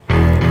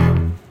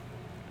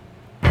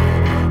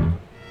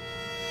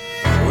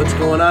What's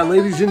going on,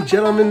 ladies and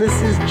gentlemen? This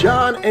is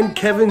John and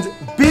Kevin's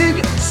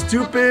Big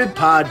Stupid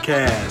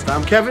Podcast.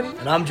 I'm Kevin.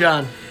 And I'm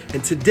John.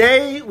 And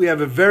today we have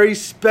a very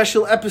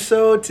special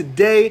episode.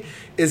 Today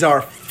is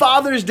our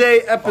Father's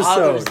Day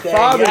episode.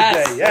 Father's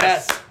Day,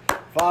 yes.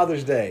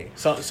 Father's Day.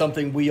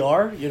 Something we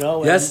are, you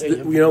know. Yes,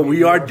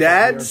 we are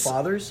dads. We are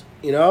fathers.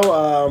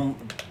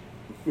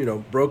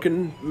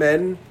 Broken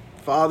men,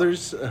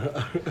 fathers.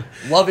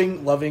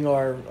 Loving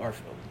our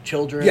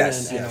children.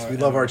 Yes, we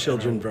love our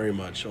children very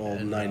much. All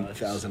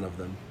 9,000 of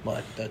them.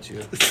 But that's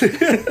you.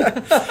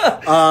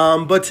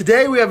 But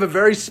today we have a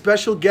very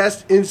special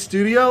guest in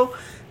studio.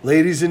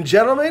 Ladies and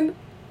gentlemen,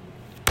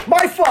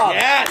 my father.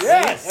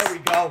 Yes. There we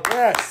go.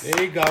 Yes.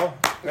 There you go.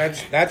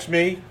 That's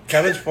me,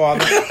 Kevin's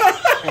father.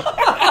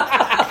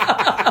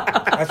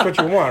 That's what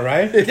you want,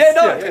 right? Yeah,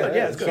 no,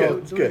 it's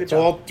good. It's good. To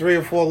all 3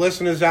 or 4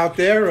 listeners out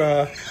there,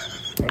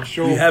 I'm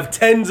sure We have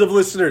tens of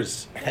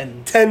listeners.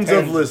 Tens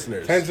of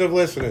listeners. Tens of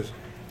listeners.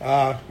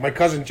 My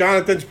cousin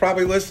Jonathan's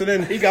probably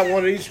listening. He got one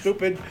of these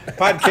stupid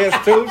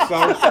podcasts too. So,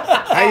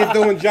 how you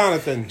doing,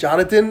 Jonathan?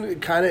 Jonathan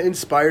kind of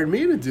inspired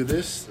me to do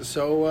this,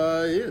 so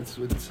it's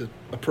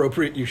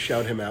appropriate you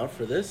shout him out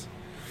for this.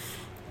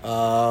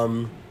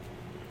 Let's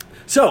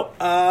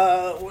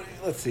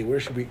see. Where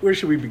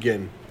should we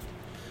begin?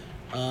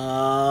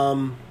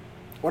 Why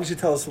don't you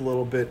tell us a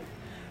little bit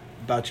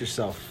about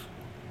yourself?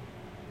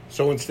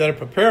 So instead of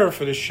preparing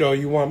for the show,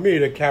 you want me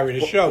to carry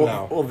the show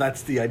now? Well,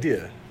 that's the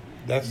idea.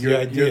 That's the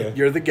idea.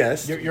 You're the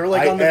guest. You're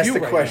like on The View the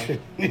right question.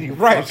 You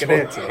right. fucking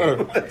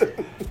answer.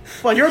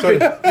 Well, you're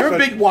a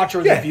big watcher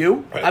of The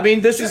View. Right. I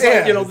mean, this is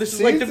like this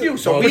is like The View.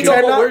 So we know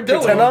Pretend what we're doing.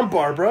 Pretend I'm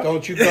Barbara.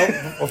 Don't you go?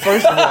 Well,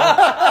 first of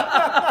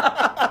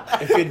all,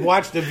 if you'd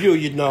watched The View,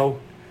 you'd know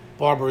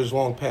Barbara is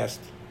long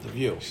past The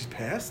View. She's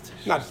passed?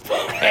 Not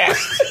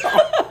past.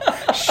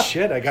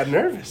 Shit, I got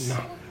nervous.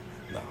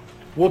 No.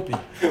 Whoopi.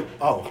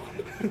 Oh.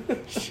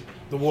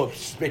 The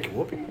whoops. Making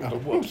whooping? The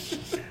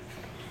whoops.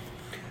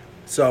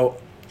 So,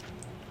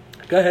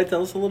 go ahead.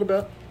 Tell us a little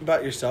bit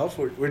about yourself.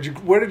 Where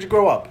did you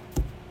grow up?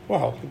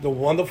 Well, the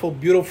wonderful,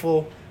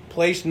 beautiful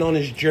place known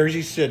as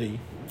Jersey City.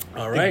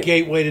 All right. The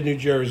gateway to New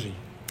Jersey.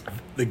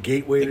 The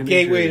gateway to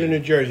New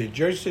Jersey.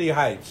 Jersey City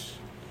Heights.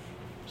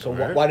 So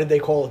Right. why did they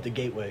call it the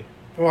Gateway?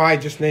 Well, I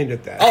just named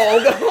it that.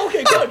 Oh,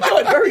 okay, good,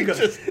 very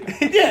good.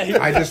 Yeah,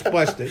 I just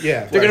blessed it,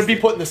 yeah. they're going to be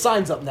putting the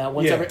signs up now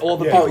once Yeah. all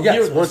the Yeah. people Oh, yes.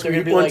 hear this. Once, They're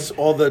going to be like,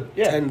 all the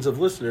Yeah. tens of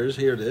listeners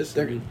hear this,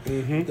 there'll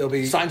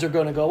be... signs are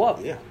going to go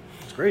up. Yeah.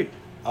 It's great.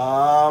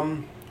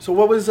 So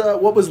what was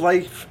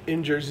life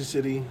in Jersey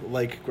City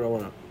like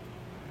growing up?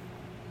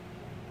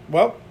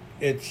 Well,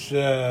 it's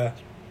a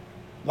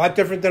lot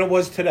different than it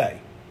was today.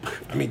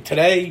 I mean,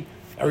 today,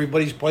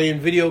 everybody's playing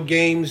video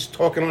games,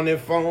 talking on their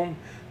phone.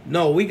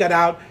 No, we got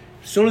out.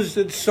 As soon as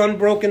the sun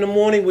broke in the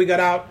morning, we got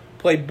out,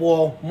 played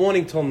ball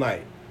morning till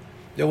night.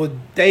 There were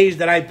days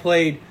that I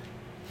played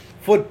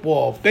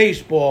football,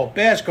 baseball,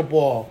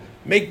 basketball,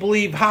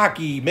 make-believe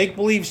hockey,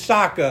 make-believe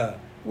soccer.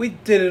 We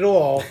did it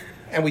all,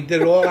 and we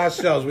did it all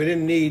ourselves. We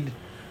didn't need,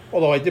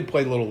 although I did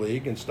play Little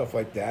League and stuff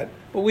like that,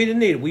 but we didn't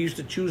need it. We used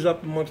to choose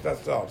up amongst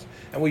ourselves.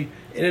 And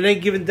in any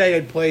given day,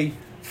 I'd play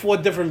 4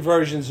 different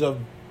versions of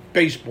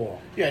baseball.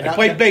 Yeah, I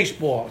played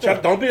baseball.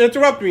 Don't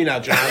interrupt me now,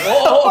 John.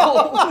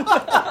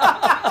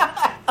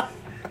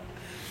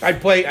 I'd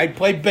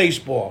play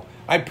baseball.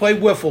 I'd play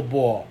wiffle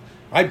ball.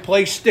 I'd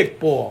play stick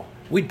ball.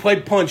 We'd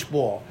play punch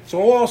ball. So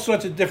all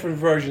sorts of different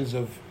versions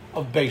of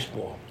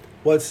baseball.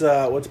 What's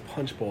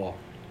punch ball?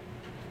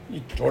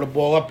 You throw the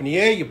ball up in the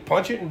air, you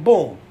punch it, and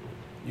boom.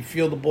 You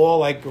feel the ball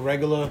like a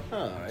regular.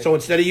 All right. So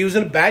instead of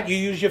using a bat, you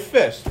use your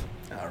fist.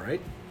 All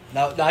right.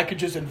 Now I could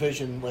just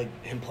envision like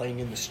him playing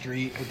in the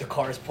street with the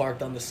cars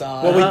parked on the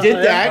side. Well, we did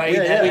that. Right?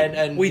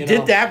 And We you did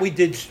know, that. We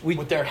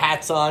with their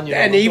hats on. You know,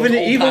 And those even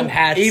old-time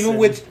hats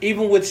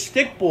with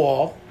stick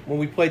ball, when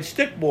we played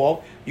stick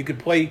ball, you could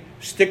play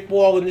stick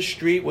ball in the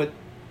street with,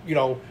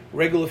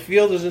 regular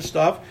fielders and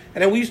stuff.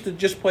 And then we used to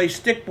just play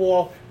stick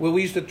ball where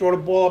we used to throw the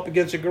ball up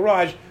against a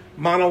garage,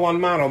 mano on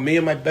mano, me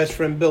and my best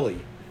friend Billy.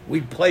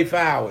 We'd play for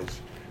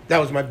hours. That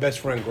was my best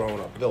friend growing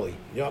up, Billy.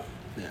 Yep.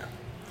 Yeah.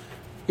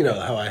 You know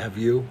how I have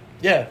you?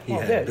 Yeah, He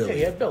had Billy. Yeah,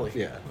 he had Billy.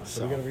 Yeah.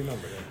 So we got to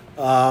remember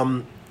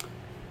that.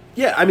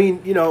 Yeah, I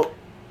mean,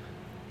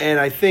 and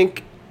I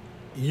think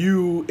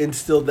you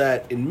instilled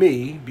that in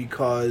me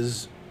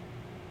because,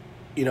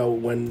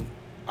 when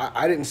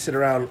I didn't sit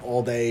around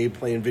all day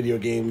playing video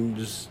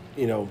games,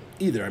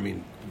 either. I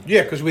mean,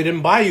 Yeah, because we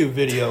didn't buy you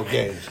video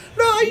games.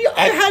 no,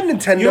 I had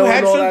Nintendo You had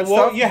and all some- that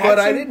well, stuff, you had but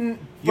I some- didn't.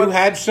 You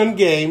had some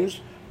games,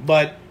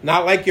 but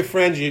not like your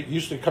friends. You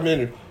used to come in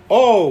and,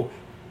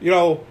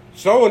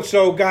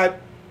 so-and-so got,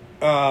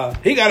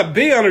 he got a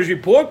B on his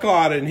report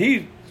card, and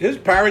his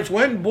parents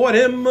went and bought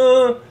him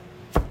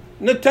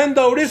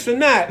Nintendo this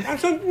and that. I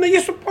said, no,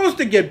 you're supposed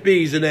to get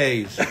B's and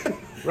A's,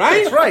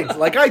 right? That's right,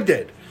 like I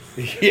did.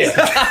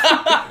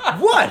 Yeah.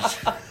 What?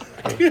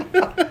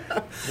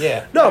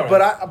 Yeah. No, All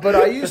right. but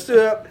I used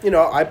to,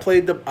 I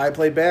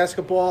played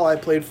basketball, I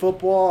played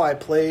football, I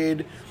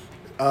played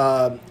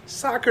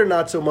soccer,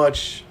 not so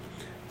much.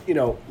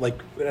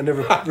 like I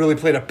never really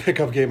played a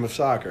pickup game of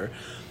soccer.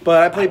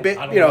 But I played,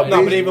 I don't know.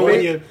 No, but even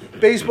when you-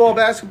 baseball,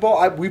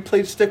 basketball. We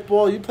played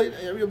stickball. You played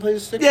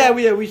stickball? Yeah,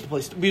 we used to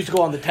play. We used to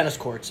go on the tennis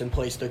courts and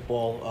play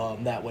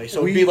stickball that way.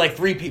 So it'd be like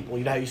 3 people.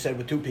 You know how you said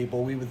with 2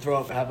 people, we would throw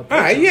up, have a pitcher. All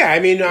right, yeah,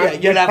 I mean, Yeah, we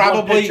you'd have one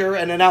probably pitcher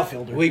and an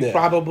outfielder. we Yeah.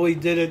 probably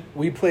did it.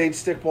 We played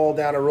stickball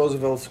down at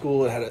Roosevelt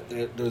School. It had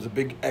there was a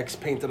big X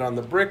painted on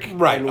the brick.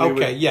 Right. and we Okay.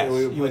 would- Yes. and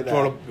we would You would play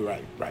throw that. the,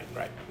 right.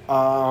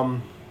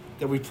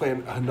 Then we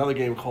played another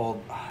game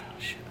called.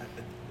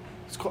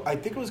 I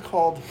think it was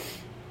called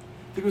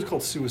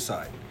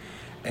Suicide,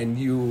 and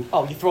you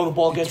you throw the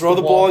ball against throw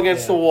the the ball wall?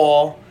 against the Yeah.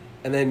 wall,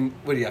 and then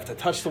what do you have to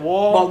touch the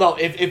wall? Well, no.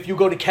 If you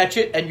go to catch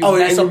it and you Oh,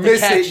 mess and you up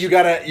miss the catch, it, you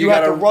gotta have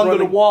to run to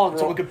the and wall so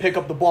throw- we could pick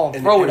up the ball and,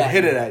 and, throw and it at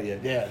hit you. it at you.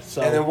 Yeah.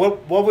 So And then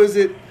what was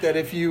it that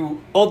if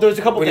you oh, there's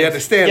a couple when you things. had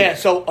to stand Yeah. it?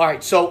 So all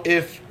right. So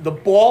if the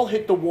ball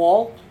hit the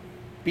wall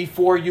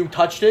before you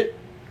touched it,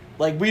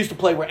 like we used to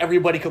play where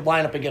everybody could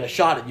line up and get a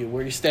shot at you,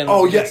 where you're standing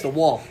Oh, up against yeah. the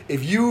wall.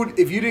 if you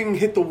didn't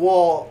hit the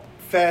wall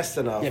fast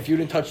enough, Yeah, if you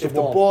didn't touch the if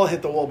wall. the ball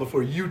hit the wall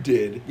before you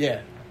did,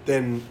 Yeah.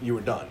 then you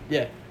were done.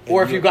 Yeah. And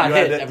Or if you got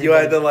had hit, to, you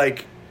had everybody- to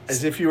like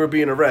as if you were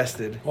being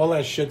arrested. All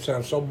that shit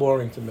sounds so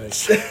boring to me.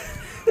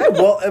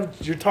 Well,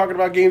 you're talking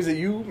about games that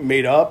you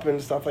made up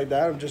and stuff like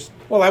that. I'm just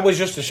Well, that was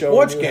just the Showing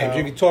sports you games. how-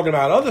 You're talking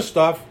about other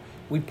stuff.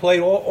 We played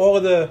all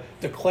of the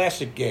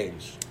classic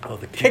games.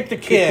 the Kick the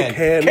can.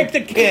 Kick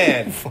the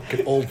can.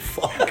 fucking old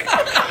fuck.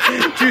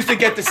 You used to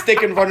get the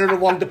stick and run it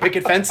along the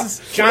picket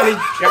fences.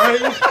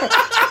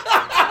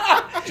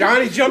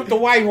 Johnny jumped the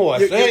white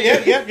horse.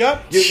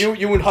 Yep.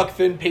 You and Huck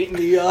Finn painting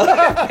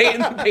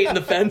the painting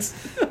the fence.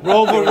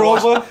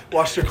 Rover.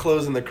 Wash your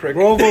clothes in the creek.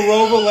 Rover,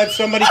 let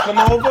somebody come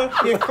over.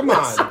 Yeah, come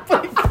on.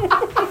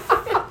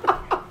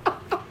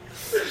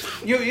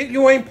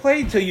 You ain't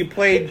played till you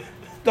played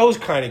those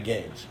kind of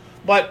games.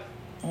 But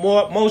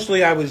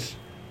mostly I was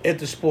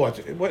into sports.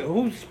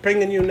 Who's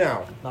pinging you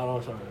now?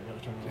 No, sorry, I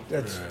gotta turn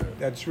it off.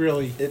 That's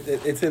really It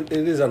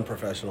is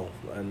unprofessional,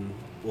 and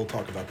we'll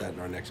talk about that in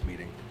our next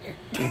meeting.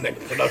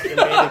 production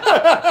meeting.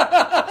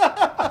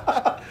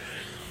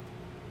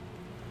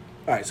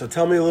 All right, so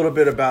tell me a little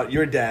bit about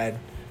your dad,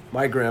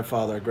 my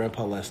grandfather,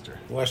 Grandpa Lester.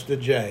 Lester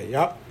J.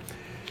 Yep.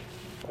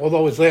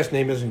 Although his last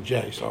name isn't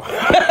J, so.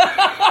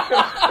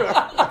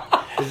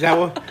 Is that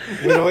what?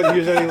 We don't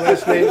use any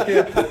last names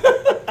here?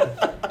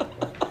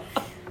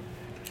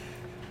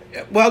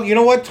 Well, you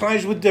know what?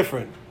 Times were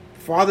different.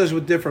 Fathers were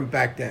different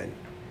back then.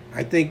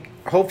 I think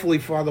hopefully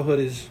fatherhood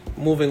is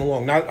moving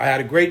along. Now, I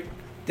had a great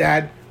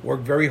dad,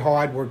 worked very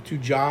hard, worked 2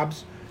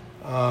 jobs.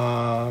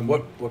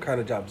 What kind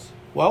of jobs?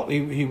 Well,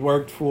 he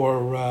worked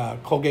for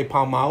Colgate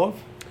Palmolive.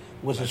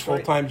 Was his right.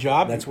 full-time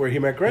job. That's where he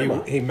met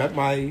Grandma. He met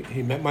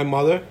my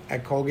mother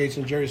at Colgate's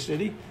in Jersey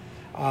City,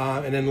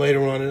 and then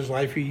later on in his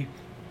life he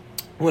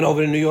went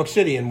over to New York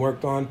City and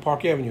worked on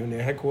Park Avenue in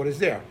their headquarters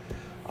there.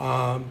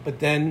 But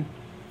then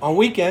on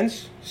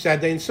weekends,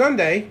 Saturday and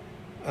Sunday,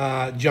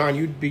 John,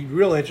 you'd be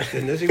real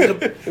interested in this. He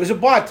was a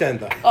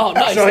bartender. Oh,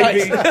 nice, So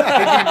nice. he'd be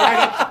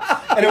right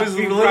And it was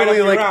He'd be right literally up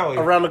your like alley.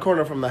 around the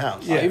corner from the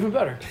house. Oh, even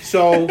better.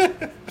 So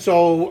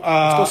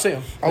Go see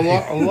him. a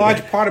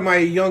large part of my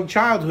young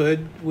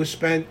childhood was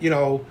spent,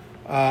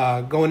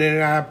 going in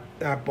and out of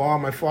that bar.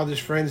 My father's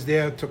friends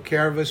there took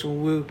care of us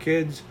when we were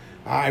kids.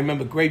 I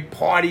remember great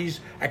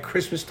parties at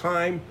Christmas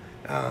time.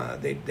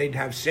 They'd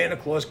have Santa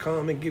Claus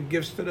come and give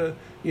gifts to the,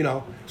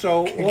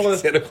 so all of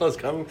Santa Claus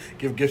come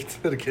give gifts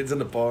to the kids in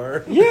the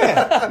bar.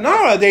 yeah,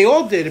 no, they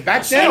all did it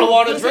back then. Santa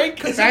want a drink?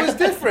 Because it was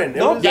different.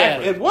 No, Yeah.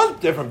 it was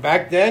different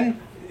back then.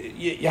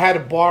 You had a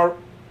bar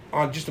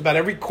on just about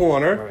every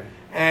corner, Right.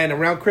 and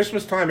around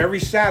Christmas time, every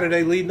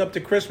Saturday leading up to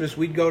Christmas,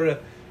 we'd go to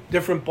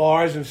different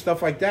bars and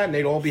stuff like that, and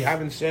they'd all be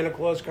having Santa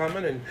Claus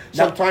coming, and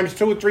sometimes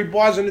 2 or 3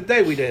 bars in a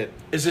day we did.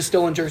 Is this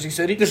still in Jersey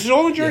City? This is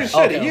all in Jersey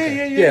Yeah. City. Okay,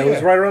 okay. Yeah. Yeah, it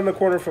was right around the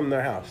corner from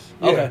their house.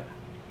 Yeah. Okay.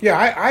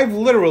 Yeah, I've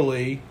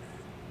literally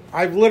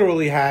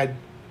had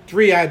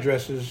 3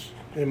 addresses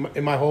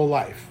in my whole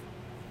life.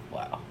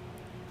 Wow.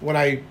 When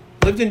I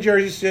lived in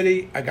Jersey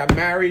City, I got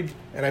married,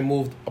 and I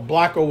moved a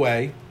block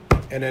away,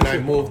 and then I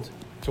moved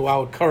to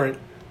our current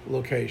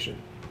location.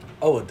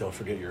 Oh, and don't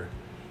forget your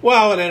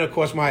Well, and then, of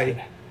course,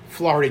 my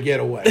Florida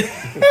getaway.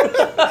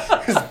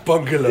 his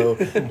bungalow,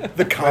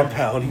 the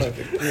compound.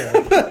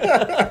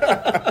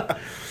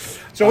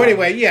 So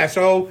anyway, yeah,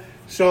 so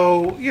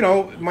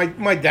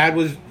my dad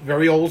was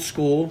very old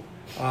school,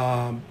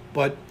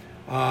 but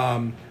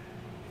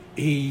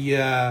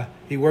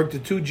he worked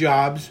at 2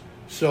 jobs,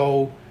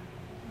 so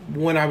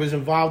when I was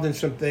involved in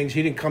some things,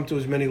 he didn't come to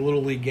as many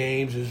Little League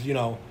games as,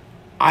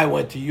 I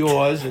went to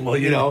yours, and Well,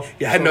 you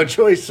had no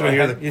choice so when I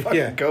you're had- the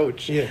fucking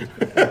coach. Yeah,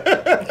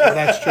 well,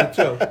 that's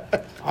true too.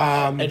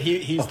 And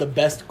he's the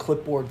best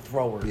clipboard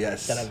thrower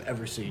Yes. that I've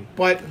ever seen.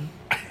 But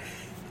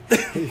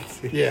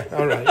yeah,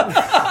 all right.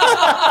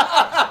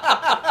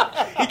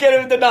 He can't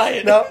even deny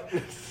it. No.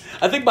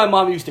 I think my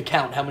mom used to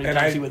count how many And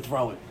times I- he would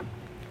throw it.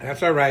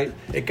 That's all right.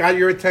 It got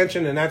your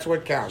attention, and that's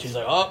what counts. She's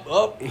like,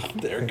 oh,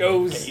 there it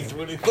goes. He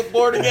threw the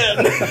clipboard again.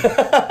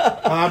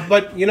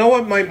 But you know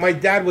what? My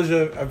dad was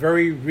a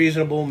very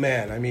reasonable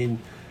man. I mean,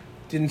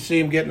 didn't see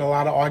him getting a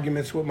lot of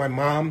arguments with my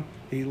mom.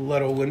 He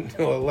let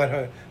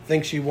her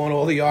think she won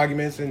all the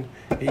arguments, and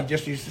he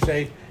just used to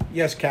say,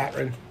 yes,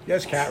 Catherine,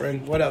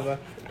 whatever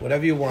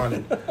you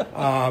wanted.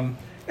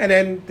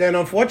 And then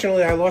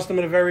unfortunately, I lost him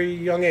at a very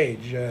young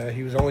age.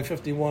 He was only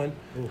 51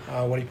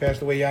 when he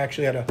passed away. He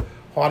actually had a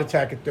heart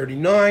attack at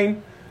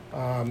 39.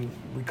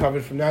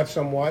 Recovered from that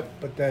somewhat,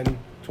 but then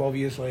 12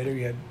 years later,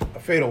 he had a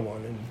fatal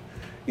one.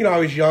 And I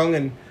was young,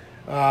 and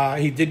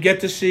he did get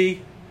to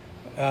see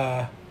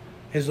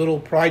his little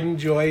pride and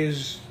joy,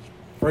 his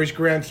first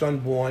grandson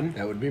born.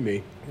 That would be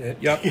me.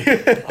 Yep.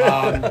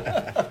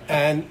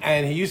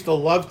 And he used to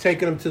love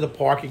taking him to the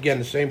park. Again,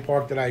 the same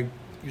park that I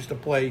used to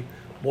play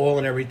ball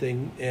and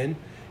everything in.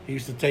 He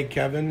used to take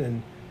Kevin,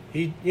 and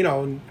he,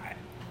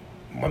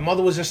 my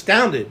mother was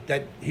astounded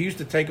that he used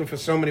to take her for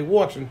so many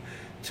walks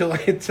until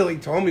he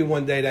told me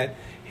one day that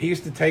he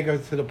used to take her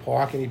to the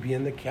park and he'd be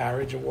in the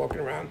carriage and walking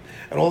around,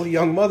 and all the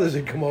young mothers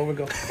would come over and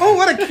go, "Oh,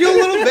 what a cute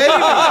little baby!"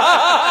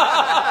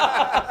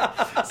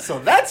 So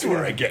that's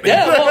where I get it.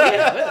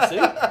 Yeah, see?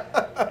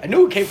 I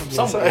knew it came from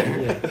somewhere.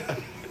 Yeah.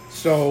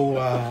 So,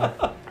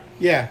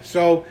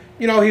 so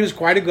he was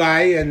quite a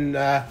guy, and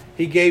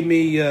he gave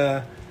me,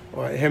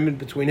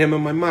 between him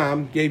and my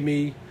mom, gave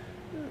me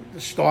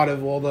the start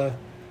of all the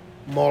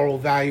moral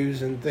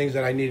values and things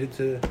that I needed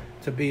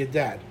to be a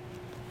dad.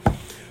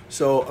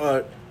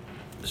 So,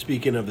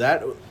 speaking of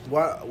that,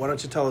 why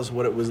don't you tell us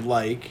what it was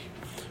like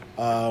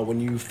when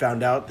you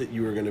found out that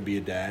you were going to be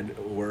a dad,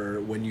 or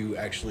when you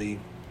actually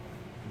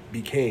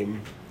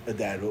became a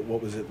dad?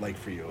 What was it like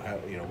for you? How,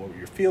 what were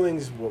your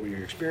feelings? What were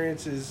your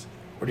experiences?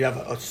 Or do you have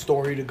a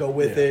story to go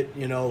with it?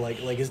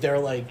 Like is there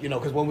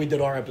because when we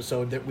did our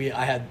episode that we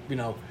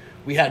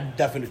had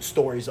definite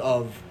stories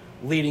of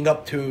leading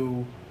up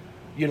to,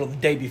 the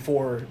day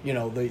before,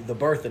 the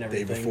birth and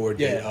everything. Day before,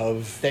 day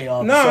of.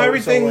 No,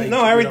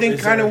 everything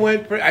kind of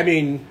went. I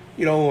mean,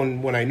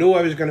 when I knew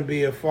I was going to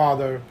be a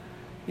father,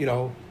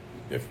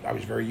 if I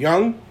was very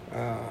young,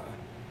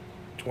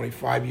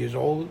 25 years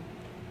old,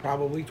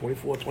 probably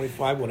 24,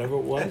 25, whatever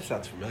it was. That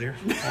sounds familiar.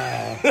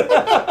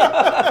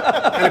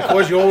 And of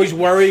course, you always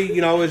worry.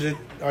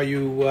 Are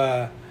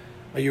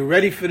you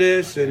ready for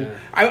this? And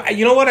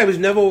I was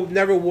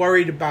never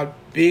worried about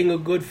being a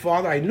good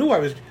father. I knew I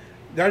was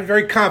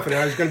very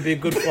confident I was going to be a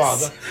good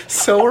father.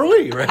 So are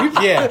we, right?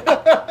 Yeah,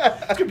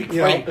 It's gonna be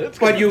great. It's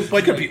gonna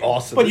be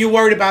awesome. But you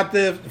worried about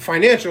the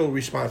financial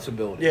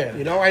responsibility.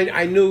 Yeah.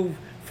 I knew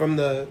from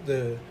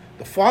the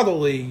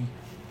fatherly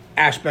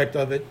aspect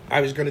of it,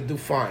 I was going to do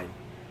fine.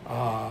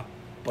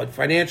 But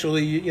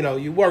financially,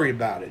 you worry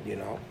about it,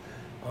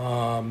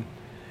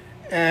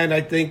 and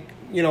I think,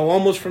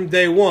 almost from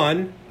day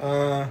one,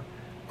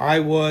 I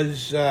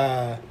was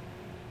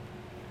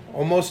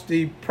almost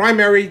the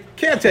primary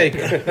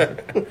caretaker.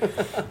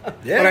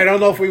 Yeah. But I don't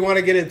know if we want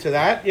to get into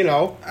that,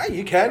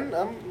 You can,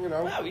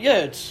 Well, yeah,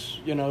 it's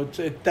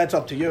that's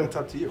up to you. It's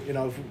up to you.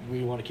 If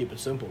we want to keep it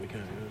simple, we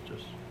can.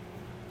 Just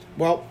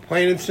Well,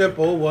 plain and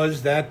simple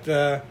was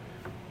that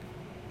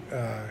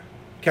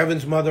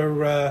Kevin's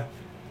mother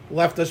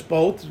left us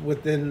both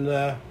within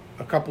a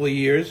couple of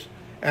years.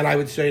 And I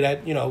would say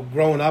that,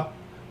 growing up,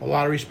 a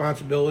lot of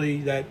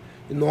responsibility that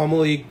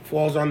normally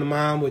falls on the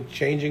mom with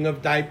changing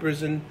of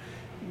diapers and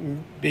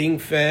being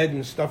fed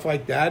and stuff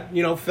like that,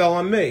 fell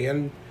on me.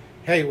 And,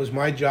 hey, it was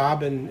my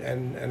job,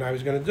 and I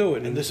was going to do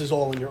it. and this is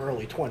all in your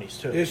early 20s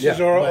too. This Yeah.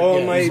 is all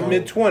in my so-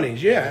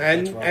 mid-20s, yeah.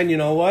 That's rough. And you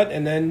know what?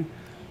 And then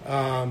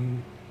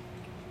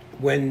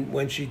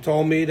when she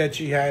told me that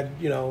she had,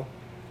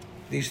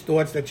 these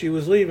thoughts that she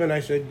was leaving,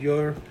 I said,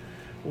 "You're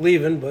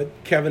leaving, but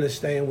Kevin is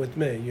staying with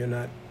me. You're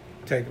not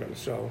taking him."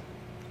 So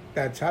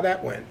that's how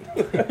that went.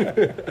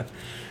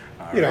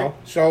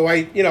 So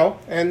I,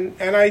 and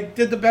I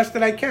did the best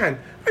that I can.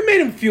 I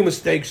made a few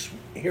mistakes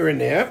here and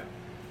there.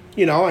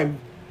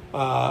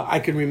 I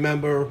can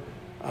remember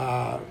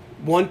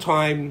one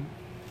time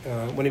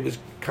when he was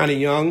kind of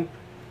young.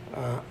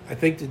 I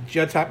think the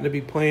Jets happened to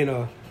be playing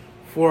a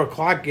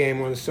 4:00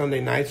 game on a Sunday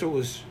night, so it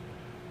was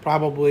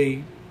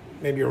probably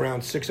maybe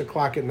around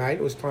 6:00 at night.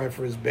 It was time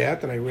for his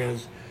bath, and I ran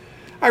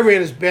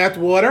his bath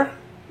water,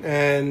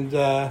 and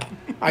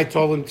I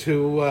told him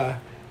to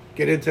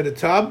get into the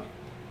tub.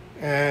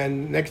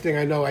 And next thing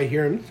I know, I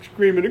hear him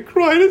screaming and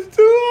crying, "It's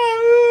too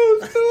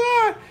hot! It's too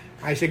hot!"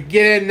 I said,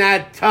 "Get in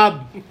that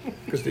tub,"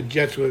 because the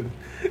Jets were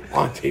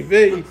on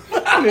TV. And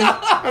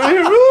I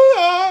hear,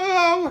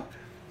 "Oh."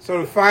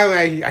 So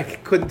finally, I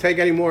couldn't take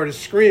any more of the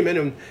screaming,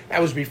 and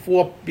that was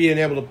before being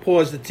able to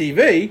pause the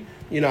TV,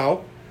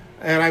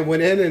 And I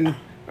went in, and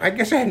I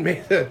guess I had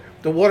made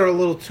the water a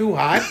little too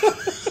hot.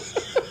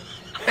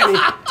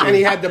 and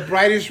he had the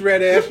brightest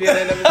red ass you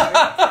had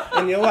ever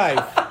seen in your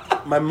life.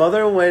 My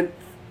mother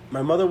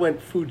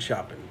went food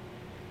shopping,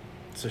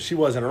 so she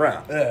wasn't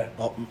around. Yeah.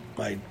 Well,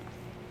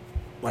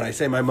 when I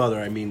say my mother,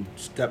 I mean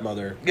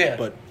stepmother. Yeah.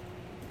 But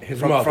His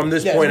from, mother. from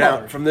this Yeah, his point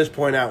mother. out. From this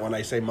point out, when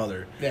I say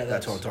mother, Yeah,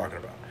 that's what I'm that's-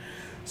 talking about.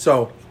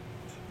 So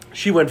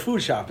she went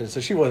food shopping, so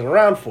she wasn't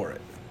around for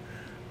it.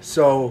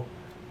 So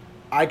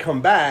I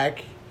come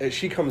back.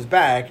 She comes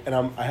back, and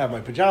I have my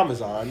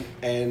pajamas on,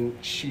 and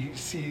she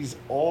sees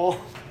all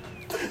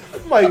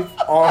my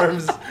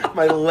arms,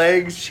 my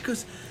legs. She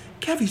goes,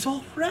 "Kev, he's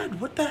all red.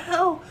 What the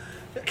hell?"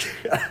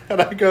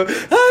 And I go,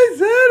 "I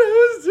said it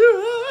was too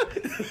hot.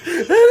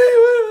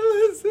 Anyone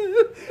listen?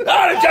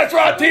 Ah, it's just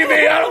on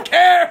TV. I don't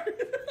care.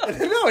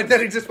 No, and then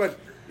he just went,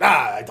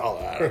 "Ah, I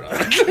told her. I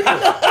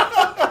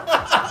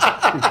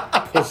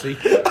don't know." Pussy.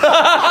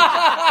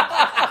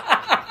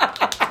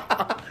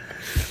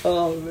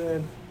 Oh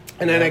man.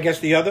 And then I guess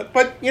the other,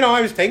 but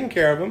I was taking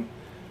care of him.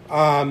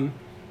 And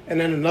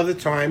then another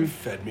time,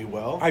 Fed me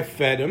well. I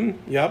fed him.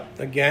 Yep.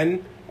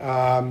 Again,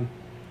 I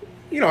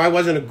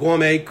wasn't a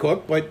gourmet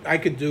cook, but I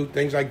could do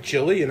things like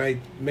chili, and I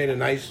made a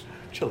nice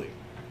chili.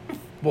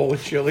 bowl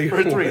of chili For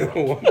a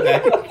 3-year-old. one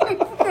day.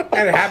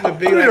 And it happened to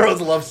be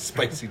 3-year-olds love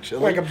spicy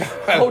chili. like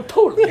Oh,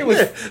 totally. it was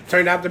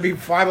turned out to be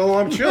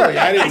 5-alarm chili.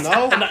 I didn't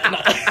know.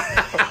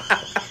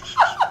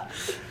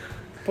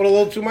 Put a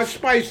little too much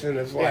spice in.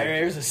 It's Yeah, like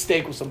here's a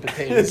steak with some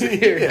potatoes.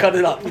 Here, cut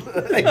it up.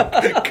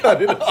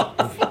 Cut it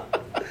off.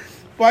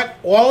 But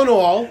all in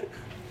all,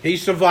 he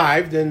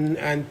survived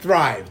and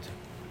thrived.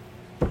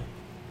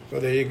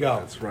 So there you go.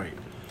 That's right.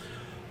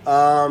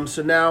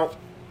 So now,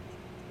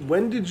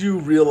 when did you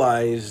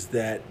realize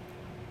that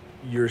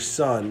your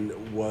son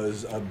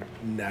was a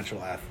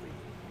natural athlete?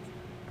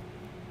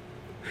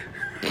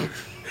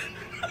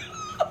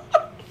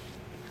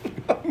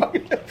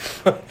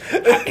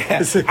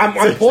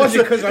 I'm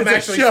pausing because I'm it's a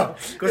actually show.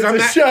 because It's I'm a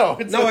not, show.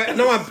 It's No,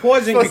 I'm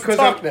pausing supposed to because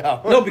talk I'm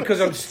now. no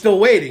because I'm still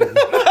waiting.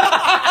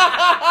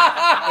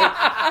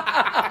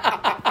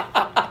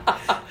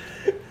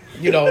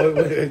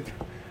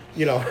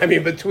 I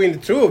mean, between the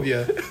two of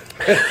you,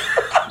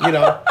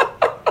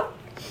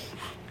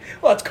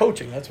 Well, that's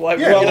coaching. That's why.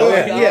 Yeah, you know,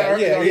 well,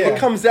 yeah. It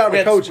comes down We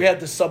to had, coaching. we had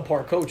the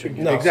subpar coaching.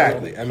 You No, know,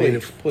 exactly. so- I mean,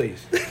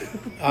 please.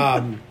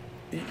 I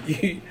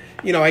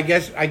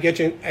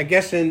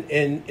guess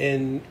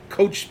in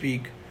coach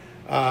speak,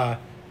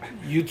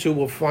 you two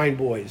were fine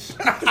boys.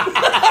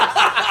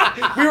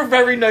 we were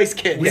very nice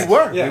kids. We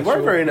were. Yes, we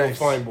were very nice.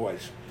 fine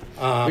boys.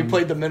 We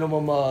played the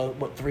minimum,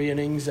 3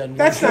 innings, and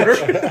That's not true.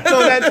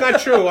 No, that's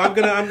not true. I'm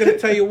gonna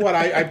tell you what.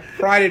 I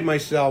prided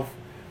myself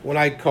when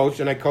I coached,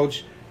 and I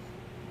coached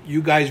you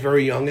guys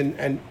very young,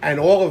 and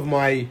all of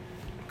my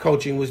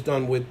coaching was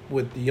done with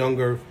the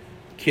younger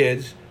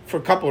kids for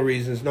a couple of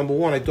reasons. Number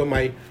one, I thought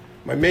my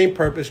main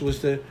purpose was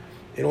to,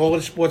 in all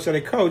of the sports that I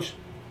coached,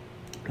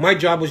 my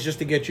job was just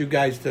to get you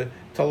guys to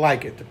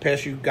like it, to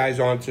pass you guys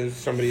on to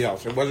somebody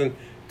else. It wasn't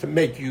to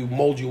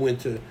mold you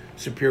into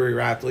superior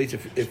athletes.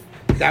 If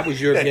that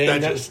was your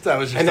game, that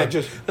was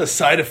just a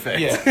side effect.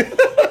 yeah.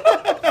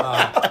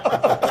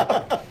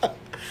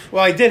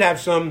 Well, I did have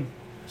some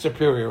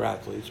superior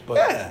athletes, but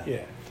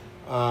Yeah.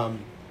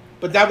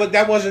 but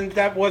that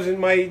wasn't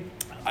my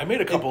I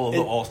made a couple of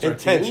the all-star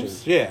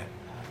intentions. teams. Yeah.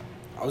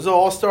 I was an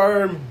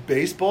all-star in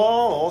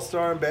baseball,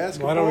 all-star in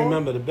basketball. Well, I don't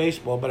remember the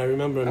baseball, but I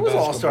remember in I was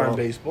basketball. all-star in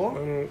baseball.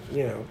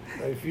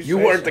 If you You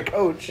say weren't so. the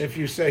coach. If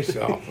you say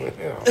so.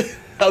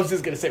 I was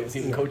just gonna say, was he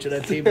the coach of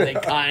that team? And they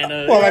kind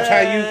of. Well,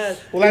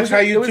 that's how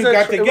you two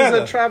got It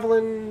together. was a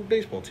traveling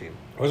baseball team.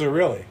 Was it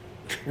really?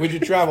 Where'd you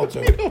travel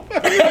to?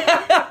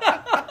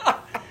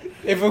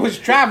 If it was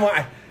travel,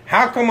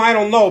 how come I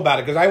don't know about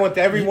it? Because I went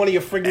to every one of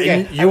your freaking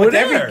games. you I went were to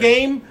every there.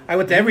 game. I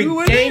went to every You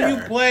were game you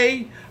there.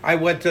 play. I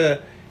went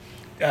to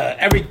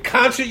every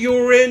concert you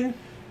were in.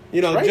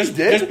 Right, just you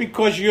did. just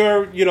because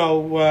your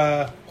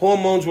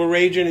hormones were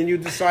raging and you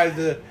decided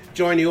to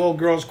join the old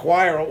girls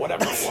choir or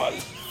whatever it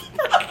was.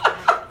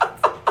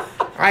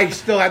 I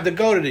still had to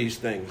go to these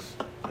things.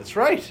 That's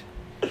right.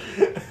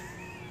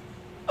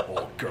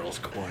 All girls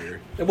choir.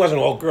 It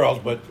wasn't all girls,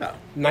 but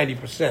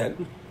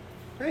 90%.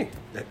 Hey,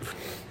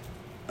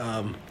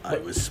 I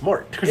was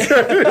smart.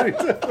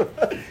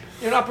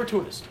 You're an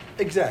opportunist.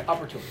 Exactly.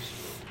 Opportunist.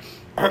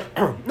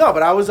 No,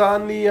 but I was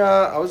on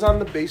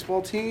the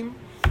baseball team.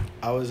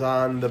 I was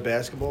on the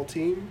basketball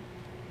team.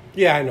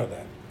 Yeah, I know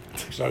that.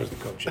 So I was the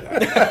coach of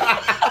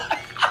that.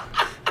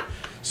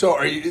 So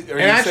are you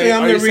actually, saying,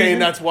 I'm are the you saying reason-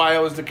 that's why I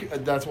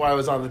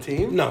was on the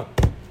team? No,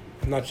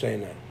 I'm not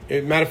saying that.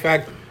 As a matter of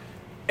fact,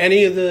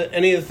 any of the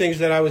things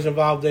that I was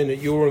involved in, that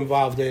you were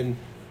involved in,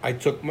 I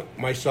took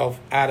myself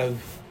out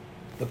of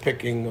the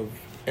picking of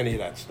any of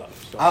that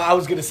stuff. So. I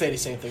was gonna say the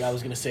same thing. I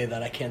was gonna say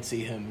that I can't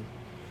see him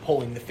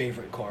pulling the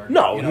favorite card.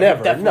 No, You know, never,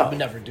 he definitely no. would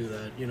never do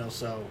that.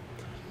 So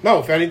No,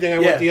 if anything, I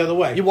went the other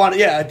way. You want?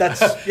 Yeah,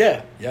 that's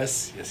yeah.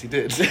 Yes, he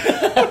did.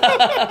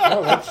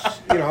 Well, that's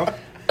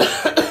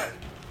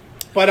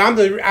But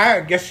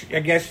I guess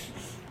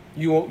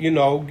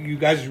you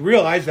guys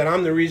realize that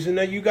I'm the reason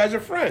that you guys are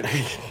friends.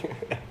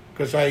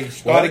 Because I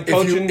started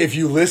coaching. If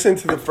you listen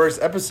to the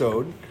first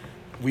episode,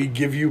 we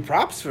give you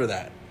props for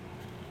that.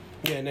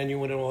 Yeah, and then you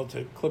went all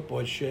to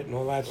clipboard shit and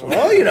all that stuff.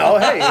 Well,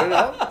 hey,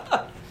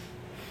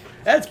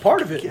 That's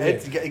part of it.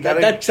 You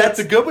gotta accept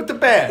the good with the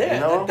bad. Yeah, you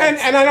know.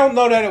 And I don't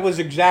know that it was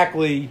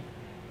exactly,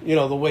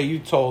 the way you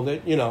told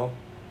it.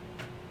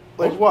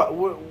 Like what?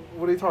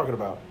 What are you talking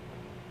about?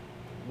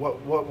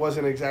 What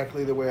wasn't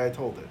exactly the way I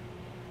told it?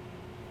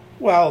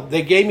 Well,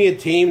 they gave me a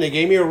team. They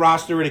gave me a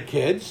roster of the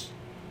kids,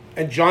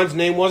 and John's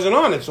name wasn't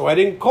on it, so I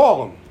didn't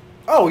call him.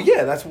 Oh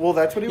yeah, that's what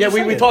he was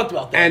saying. We talked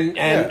about that.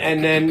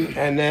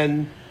 And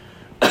then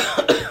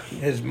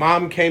his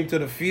mom came to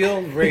the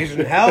field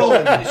raising hell.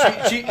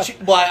 And she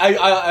well,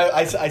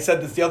 I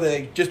said this the other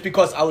day. Just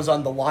because I was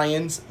on the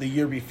Lions the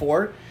year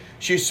before,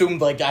 she assumed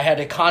like I had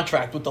a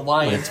contract with the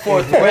Lions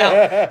fourth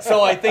round.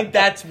 So I think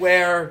that's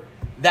where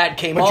that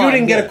came on. But you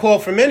didn't get a call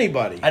from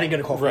anybody. I didn't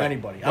get a call from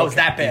anybody. I was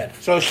that bad.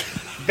 So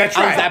that's right.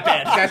 I was that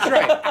bad. That's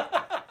right.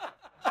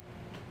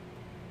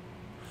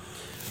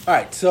 All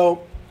right,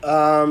 so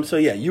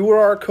yeah, you were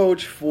our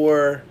coach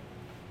for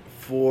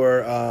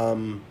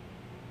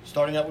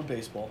Starting out with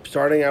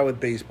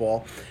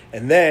baseball,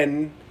 and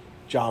then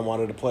John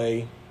wanted to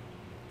play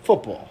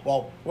football.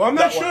 Well, I'm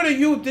not sure that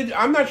you did.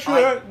 I'm not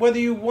sure whether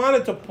you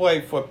wanted to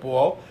play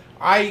football.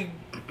 I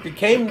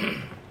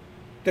became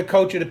the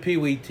coach of the Pee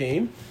Wee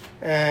team,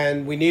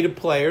 and we needed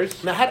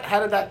players. Now, how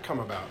did that come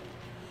about?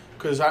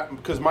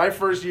 Because my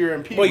first year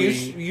in Pee Wee, Well,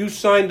 you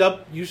signed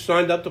up. You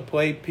signed up to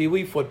play Pee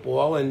Wee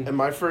football, and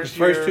my first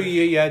 2 years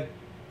you had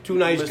two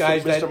nice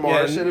guys, Mr.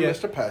 Morrison and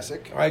Mr.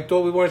 Pasick. I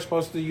thought we weren't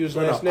supposed to use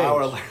last names.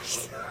 Our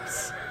last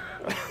names.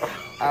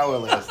 Our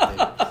last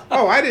names.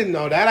 Oh, I didn't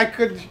know that. I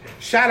could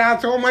shout out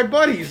to all my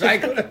buddies. I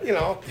could,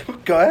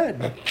 Go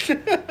ahead.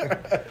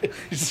 You're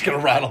just gonna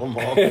rattle them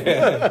off.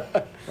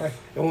 It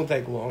won't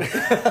take long.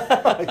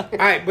 All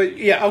right, but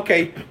yeah,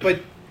 okay, but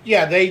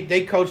yeah,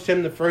 they coached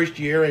him the first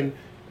year, and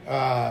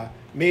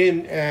me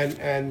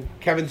and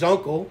Kevin's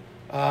uncle,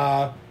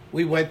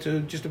 we went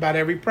to just about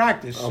every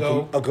practice.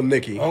 Uncle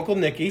Nicky. Uncle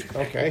Nicky,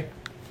 okay,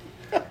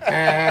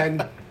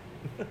 and.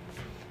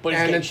 But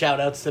he's getting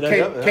shout outs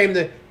today.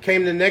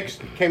 Came the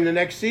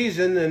next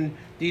season, and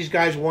these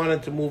guys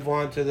wanted to move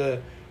on to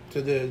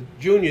the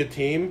junior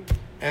team,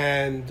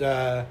 and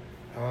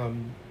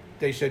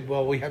they said,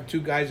 "Well, we have two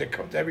guys that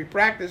come to every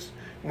practice.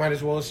 Might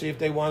as well see if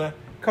they want to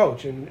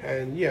coach."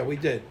 And yeah, we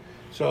did.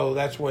 So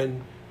that's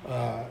when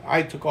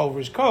I took over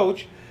as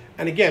coach.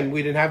 And again,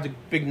 we didn't have the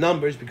big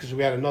numbers because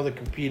we had another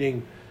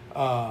competing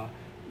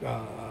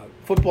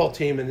football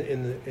team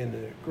in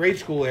the grade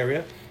school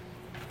area.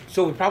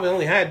 So we probably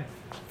only had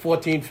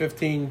 14,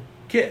 15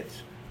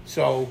 kids.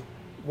 So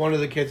one of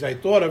the kids I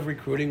thought of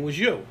recruiting was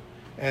you.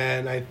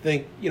 And I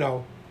think, we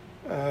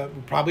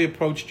probably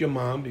approached your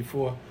mom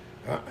before.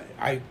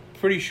 I'm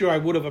pretty sure I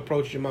would have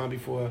approached your mom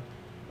before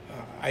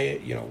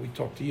we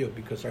talked to you,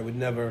 because I would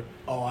never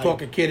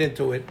talk a kid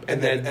into it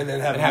and then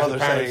have the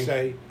parents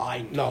say,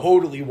 I no.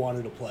 totally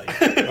wanted to play.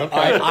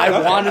 Okay.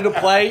 I wanted to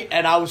play,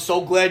 and I was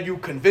so glad you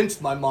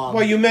convinced my mom.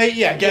 Well, you may,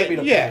 get me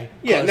to play.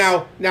 Yeah.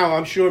 Now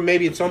I'm sure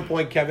maybe at some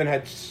point Kevin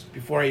had,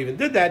 before I even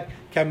did that,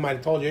 Kevin might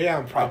have told you, yeah,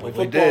 I'm probably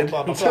football, did.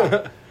 blah blah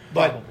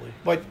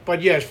blah.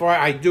 But yeah,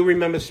 I do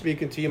remember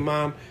speaking to your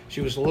mom. She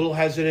was a little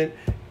hesitant,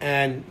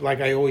 and like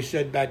I always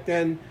said back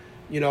then,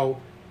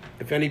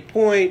 if any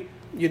point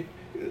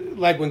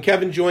like when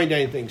Kevin joined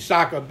anything,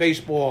 soccer,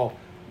 baseball,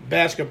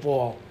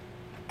 basketball,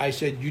 I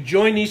said, you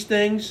join these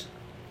things,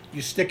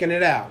 you're sticking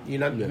it out.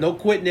 No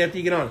quitting after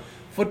you get on.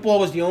 Football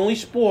was the only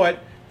sport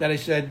that I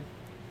said,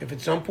 if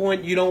at some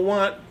point you don't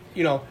want,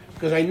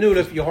 because I knew that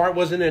if your heart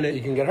wasn't in it,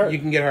 you can get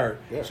hurt.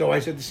 Yeah. So I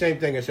said the same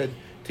thing. I said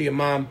to your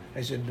mom,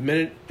 I said, the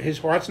minute his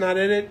heart's not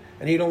in it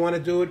and he don't want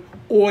to do it,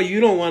 or you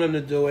don't want him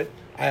to do it,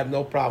 I have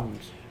no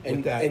problems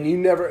with that. And you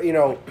never,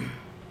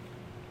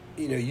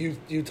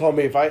 you told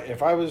me if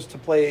I was to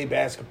play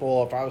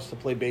basketball, if I was to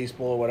play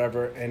baseball or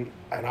whatever, and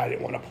I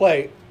didn't want to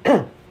play,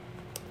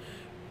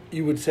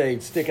 you would say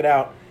stick it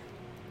out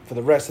for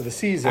the rest of the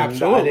season.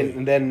 Absolutely.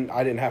 And then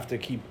I didn't have to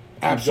keep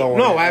going.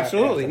 No,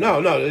 absolutely.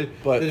 No.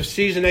 But the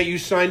season that you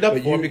signed up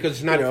for, because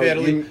it's not fair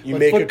to leave. You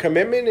make a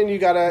commitment and you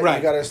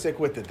gotta stick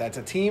with it. That's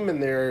a team,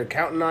 and they're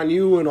counting on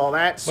you and all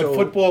that. But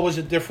football was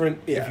a different.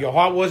 Yeah. If your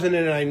heart wasn't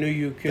in it, I knew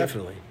you could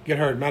definitely get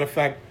hurt. Matter of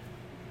fact,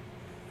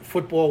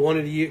 football,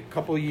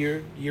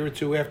 year or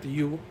two after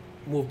you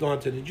moved on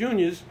to the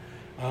juniors,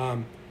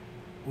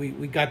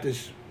 we got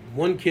this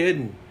one kid,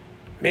 and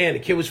man, the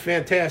kid was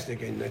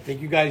fantastic. And I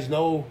think you guys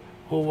know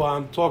who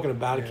I'm talking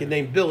about. A kid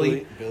named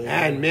Billy.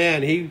 And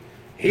man, he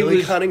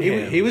was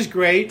Cunningham. He was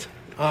great.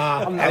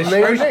 And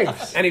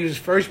he was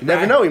first. You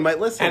never know, he might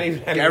listen.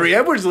 And Gary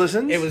Edwards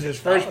listens. It was his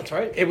first. That's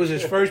right. It was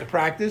his first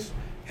practice,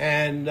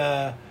 and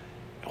I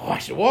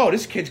said, "Whoa,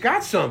 this kid's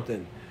got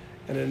something."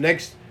 And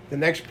the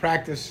next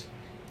practice,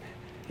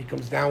 he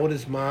comes down with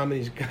his mom, and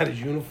he's got his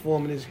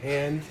uniform in his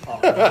hand.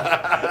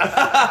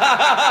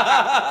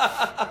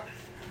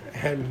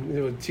 And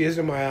there were tears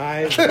in my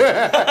eyes.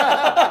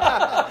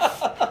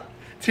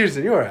 Tears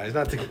in your eyes,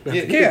 not to.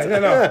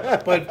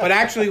 No. But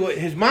actually,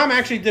 his mom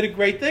actually did a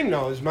great thing.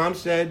 though. His mom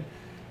said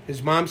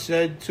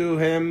to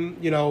him,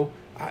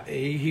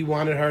 he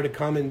wanted her to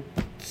come and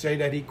say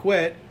that he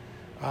quit,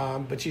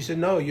 but she said,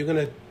 no, you're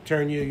going to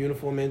turn your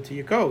uniform into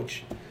your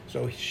coach.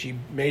 So she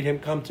made him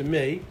come to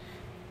me.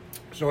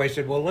 So I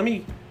said, well,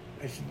 I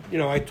said,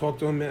 I talked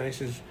to him and I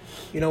says,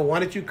 why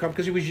don't you come?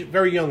 Because he was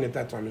very young at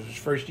that time. It was his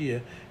first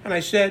year. And I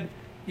said,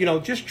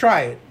 just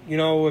try it.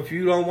 If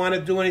you don't want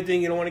to do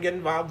anything, you don't want to get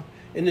involved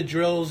in the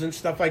drills and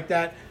stuff like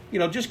that,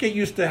 just get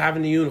used to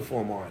having the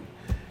uniform on.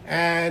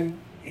 And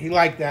he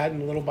liked that,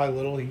 and little by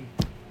little he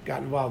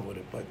got involved with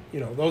it. But,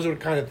 those are the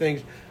kind of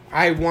things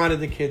I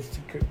wanted the kids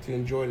to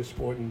enjoy the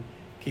sport and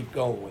keep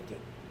going with it.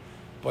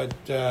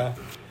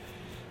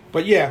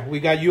 But yeah, we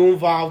got you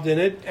involved in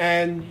it,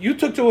 and you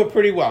took to it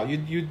pretty well.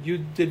 You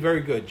did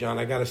very good, John,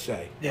 I got to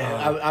say.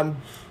 Yeah, I'm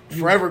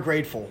forever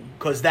grateful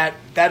because that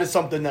is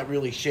something that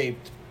really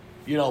shaped,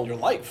 your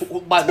life,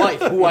 my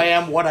life, who I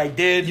am, what I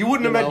did. You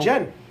wouldn't have met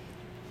Jen.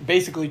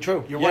 Basically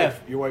true. Your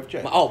wife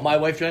Jen. Oh, my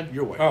wife Jen.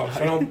 Your wife. Oh,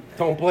 so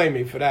don't blame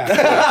me for that.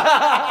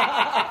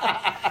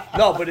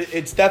 No, but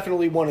it's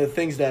definitely one of the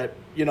things that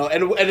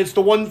and it's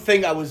the one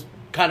thing I was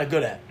kind of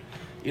good at.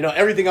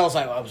 Everything else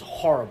I was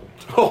horrible,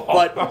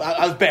 but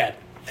I was bad.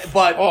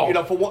 But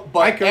for what? But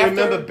I can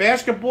remember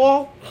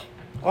basketball.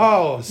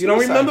 Oh, you don't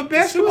remember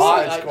basketball?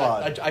 Suicide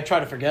Squad. I try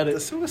to forget it. The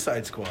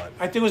Suicide Squad.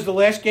 I think it was the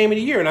last game of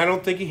the year, and I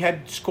don't think he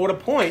had scored a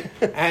point.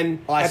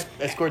 And I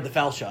scored the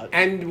foul shot.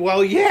 And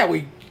well, yeah,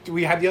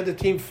 we had the other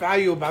team foul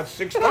you about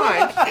 6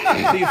 times.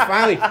 So you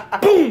finally,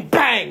 boom,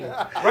 bang,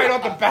 right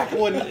off the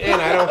backboard and in.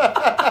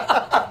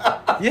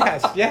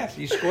 Yes,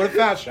 you scored a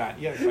foul shot.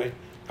 Yes,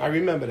 I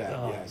remember that.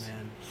 Oh, yes. Man.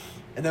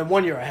 And then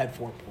one year I had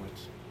 4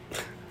 points.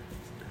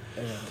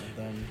 And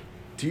then,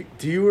 Do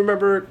you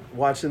remember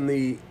watching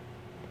the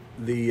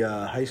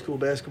high school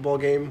basketball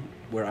game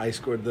where I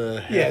scored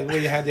the where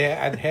you had the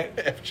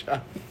half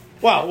shot?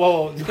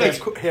 Well, half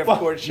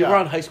court shot. you were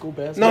on high school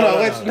basketball? No.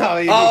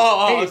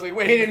 I was like,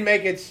 wait. He didn't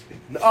make it.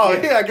 Oh,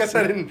 yeah, I guess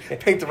I didn't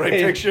paint the right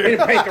picture. He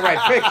didn't paint the right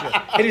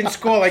picture. He didn't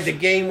score like the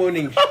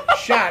game-winning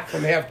shot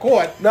from half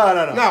court. No.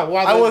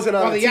 I wasn't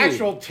on the the team.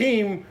 actual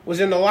team was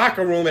in the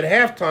locker room at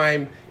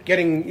halftime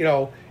getting,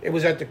 it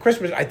was at the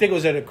Christmas, I think it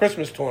was at a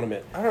Christmas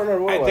tournament. I don't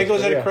remember what it was. I think it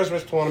was at yeah. a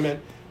Christmas tournament,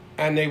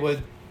 and they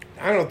would,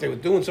 I don't know if they were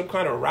doing some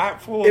kind of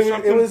raffle or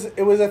something.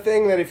 It was a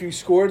thing that if you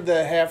scored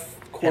the half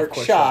court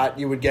shot,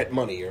 you would get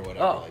money or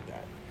whatever like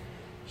that.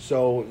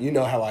 So you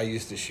know how I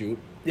used to shoot.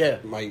 Yeah.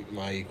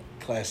 My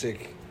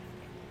classic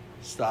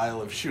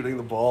style of shooting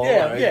the ball.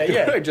 Yeah, right?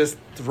 yeah.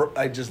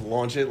 I just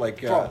launch it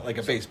like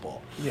a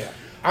baseball. Yeah.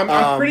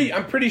 I'm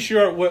pretty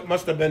sure it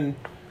must have been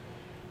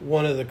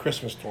one of the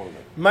Christmas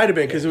tournament. Might have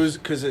been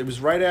because it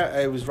was right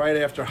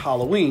after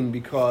Halloween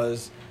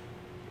because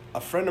a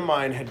friend of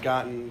mine had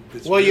gotten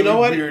this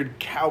weird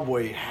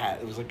cowboy hat.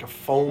 It was like a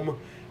foam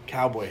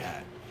cowboy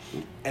hat,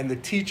 and the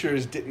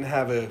teachers didn't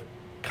have a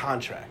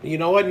contract. You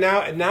know what?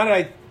 Now that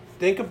I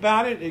think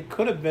about it, it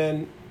could have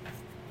been,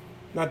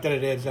 not that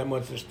it adds that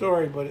much to the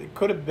story, but it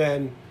could have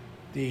been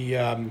the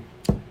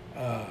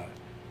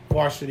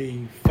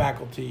varsity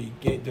faculty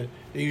game.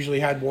 They usually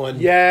had one.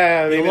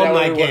 Yeah, the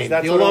alumni game.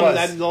 That's the what it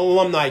was. The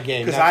alumni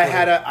game. Because I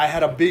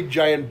had a big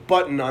giant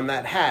button on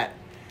that hat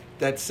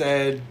that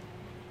said,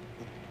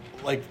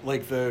 like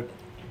the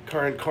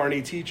current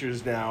Kearney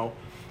teachers now.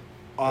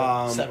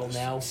 Settle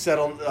now.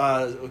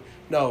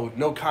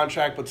 No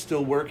contract, but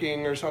still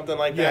working or something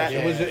like that.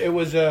 Yeah. It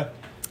was an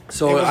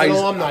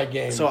alumni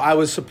game. So I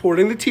was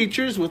supporting the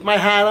teachers with my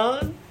hat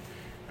on,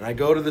 and I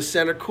go to the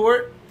center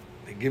court.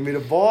 They give me the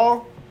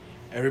ball.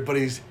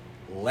 Everybody's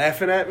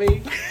laughing at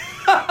me,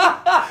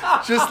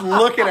 just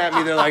looking at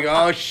me. They're like,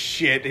 "Oh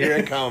shit, here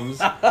it comes."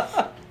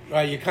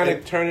 Right, you're kind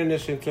of turning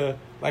this into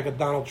like a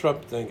Donald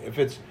Trump thing. If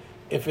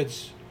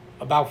it's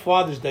about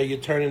Father's Day, you're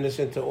turning this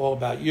into all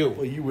about you.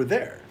 Well, you were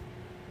there,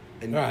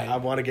 and right. I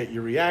want to get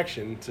your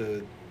reaction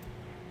to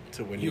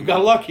when you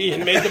got lucky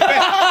and made the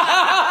bet.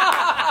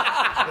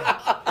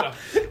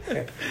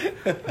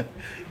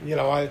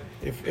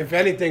 If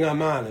anything,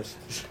 I'm honest,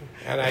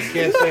 and I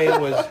can't say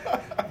it was,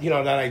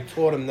 that I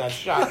taught him that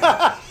shot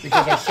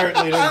because I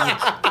certainly didn't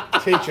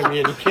teach him.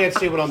 And you can't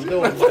see what I'm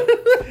doing. But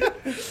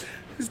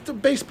it's the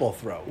baseball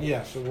throw.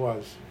 Yes, it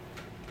was.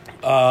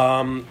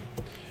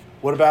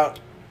 What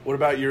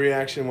about your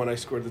reaction when I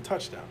scored the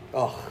touchdown?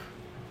 Oh,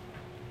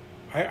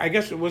 I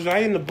guess was I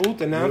in the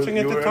booth announcing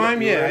at the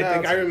time? Yeah, I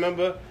think I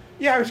remember.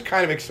 Yeah, I was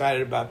kind of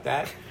excited about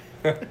that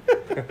because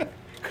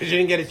you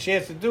didn't get a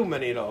chance to do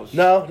many of those.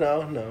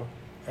 No.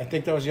 I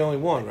think that was the only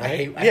one,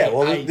 right?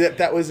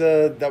 That was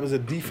a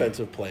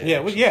defensive play.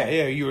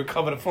 Yeah, you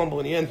recovered a fumble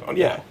in the end zone.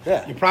 Yeah.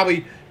 You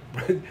probably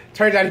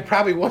turned out he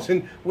probably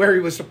wasn't where he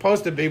was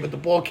supposed to be, but the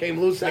ball came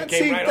loose and it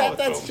came right over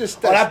to him.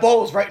 That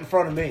ball was right in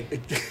front of me.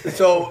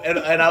 So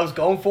and I was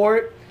going for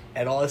it,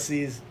 and all I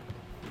see is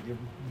your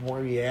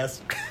wormy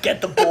ass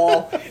get the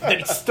ball. Then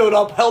he stood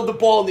up, held the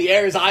ball in the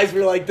air. His eyes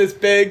were like this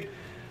big.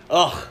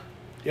 Ugh.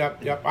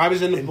 Yep. I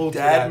was in the booth.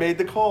 Dad made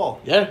the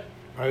call. Yeah.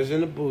 I was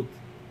in the booth.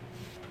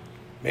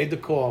 Made the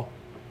call.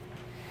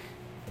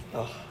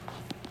 Ugh.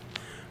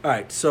 All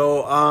right,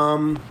 so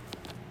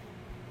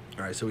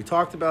we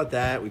talked about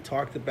that. We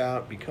talked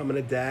about becoming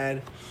a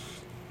dad.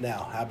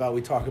 Now, how about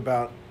we talk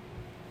about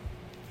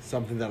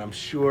something that I'm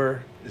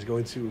sure is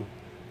going to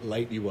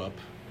light you up.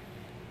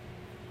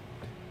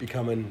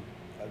 becoming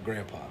a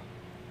grandpa?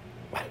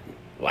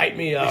 Light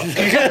me up.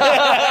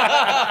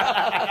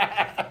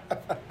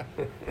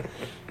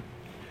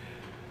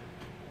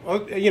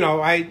 Well,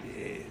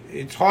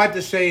 it's hard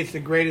to say it's the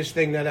greatest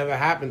thing that ever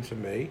happened to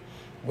me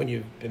when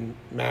you've been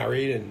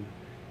married and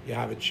you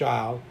have a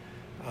child.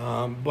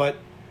 But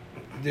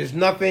there's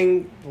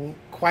nothing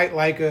quite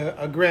like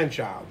a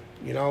grandchild,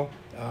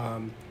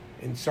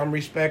 In some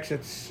respects,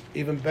 it's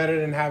even better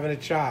than having a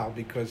child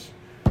because,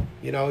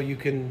 you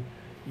can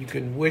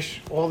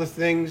wish all the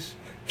things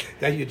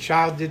that your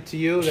child did to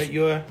you that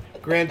your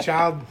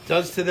grandchild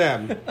does to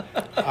them.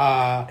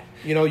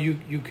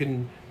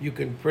 You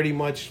can pretty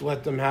much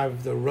let them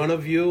have the run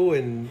of you,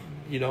 and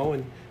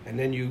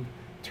then you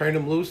turn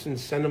them loose and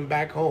send them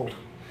back home.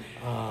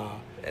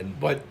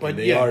 But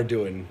they are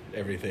doing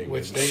everything.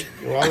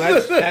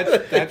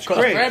 That's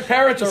great.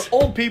 Grandparents are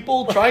old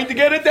people trying to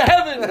get into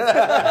heaven.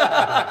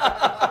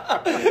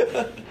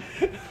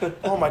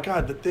 Oh my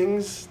God, the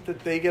things that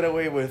they get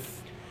away with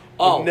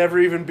Oh. would never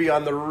even be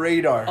on the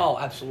radar. Oh,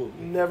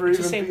 absolutely. Never It's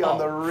the even same- be on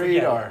the oh, forget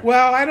radar. it.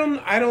 Well, I don't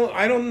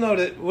know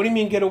that. What do you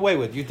mean get away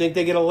with? You think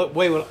they get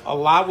away with a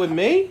lot with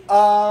me?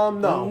 No,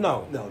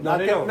 No,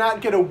 they don't.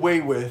 Not get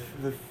away with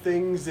the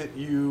things that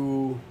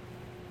you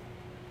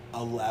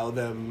allow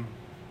them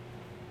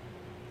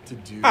to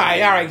do. All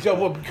right.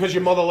 So, because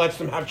your mother lets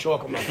them have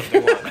chocolate milk if they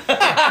want.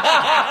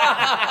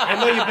 I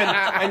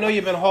know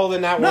you've been holding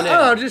that one in.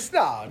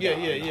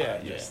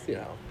 Yeah. Just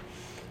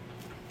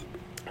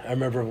I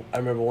remember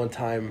one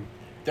time.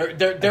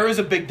 There is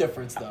a big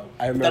difference though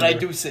I that remember- I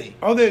do see.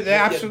 Oh, there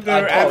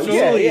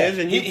absolutely yeah. is,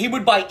 and He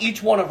would buy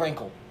each one a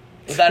wrinkle,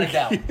 without a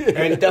doubt. He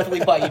would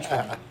definitely buy each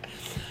one.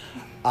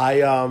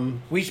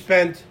 we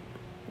spent,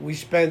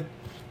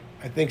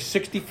 I think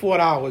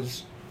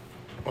 $64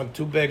 on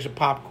 2 bags of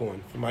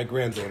popcorn for my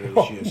granddaughter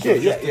this year. So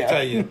yeah, just yeah. to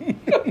tell you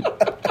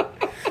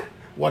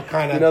what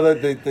kind of.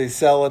 that they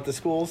sell at the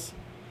schools.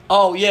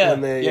 Oh yeah,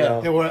 When they, yeah.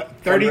 They were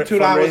 $32 a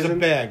fundraising?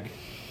 bag.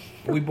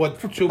 We bought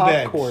 2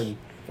 bags popcorn.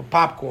 for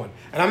popcorn,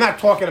 and I'm not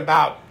talking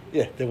about.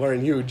 Yeah, they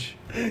weren't huge.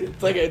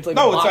 It's like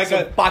No, it's like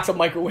a- box of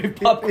microwave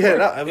popcorn. Yeah,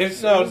 no,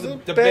 It's it was the a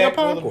bag bag of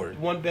well,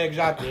 popcorn. one bag's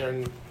out there,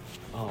 and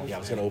Oh, yeah, I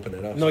was gonna open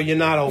it up. no, you're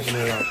not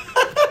opening it up.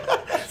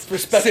 For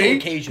special See?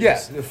 occasions. Yeah,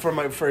 for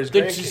his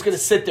They're grandkids. just gonna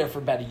sit there for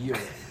about a year,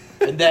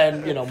 and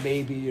then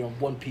maybe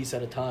one piece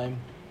at a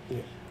time.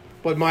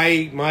 But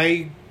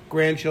my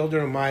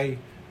grandchildren are my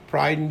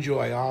pride and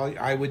joy.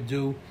 I would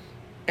do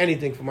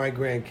anything for my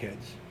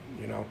grandkids,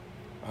 and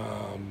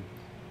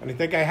I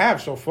think I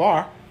have so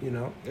far.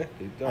 Yeah,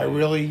 you've done I it.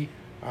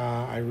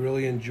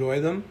 really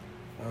enjoy them,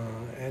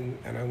 and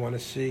I want to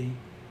see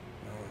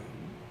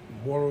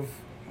more of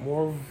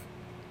More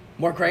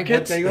what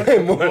grandkids? they More-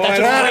 Well, That's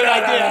a I great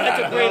don't- idea.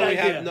 That's a great no, we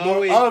idea. have- no, More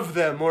we- of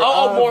them. More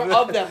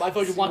Of them. I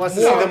thought you wanted Wants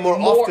to see them more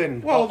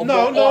often. Well, Oh,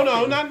 no, more no,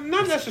 often.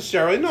 not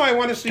necessarily. No, I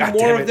want to see God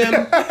more damn of it.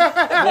 them,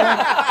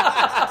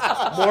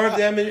 more of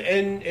them,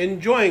 and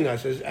enjoying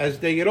us as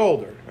they get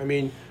older. I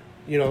mean,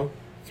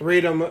 three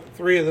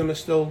of them are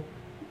still,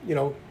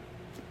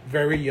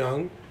 very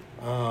young,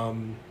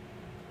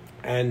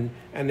 and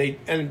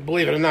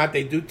believe it or not,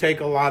 they do take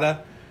a lot of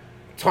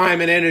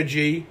time and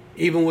energy,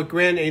 even with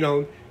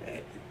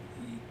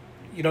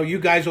you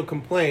guys will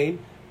complain,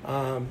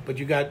 but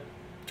you got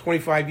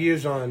 25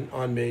 years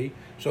on me.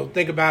 So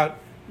think about,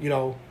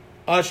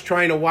 us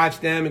trying to watch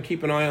them and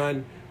keep an eye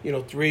on,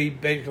 3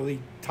 basically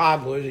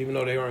toddlers, even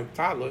though they aren't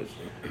toddlers.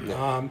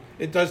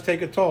 It does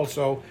take a toll.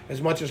 So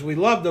as much as we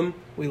love them,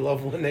 we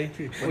love when they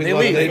leave. when they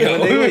leave.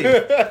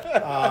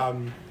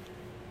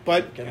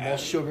 But Get them all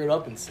sugared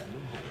up and send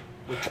them home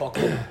with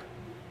chocolate.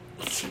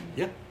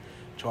 Yeah,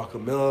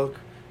 chocolate milk,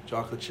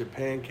 chocolate chip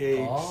pancakes.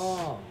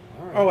 Oh,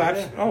 all right.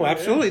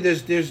 absolutely.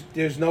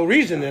 There's no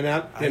reason they're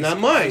not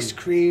mine. Ice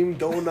cream,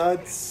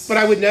 donuts. But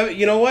I would never.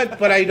 You know what?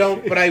 But I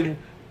don't.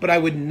 But I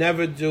would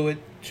never do it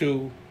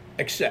to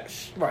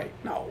excess. Right.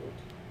 No.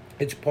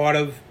 It's part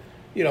of,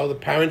 the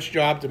parents'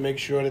 job to make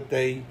sure that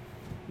they,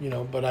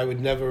 But I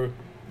would never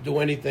do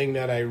anything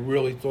that I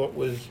really thought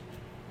was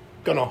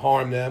gonna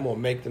harm them or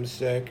make them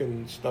sick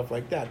and stuff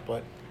like that.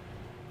 But,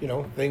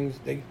 things.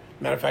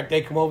 Matter of fact,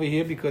 they come over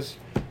here because,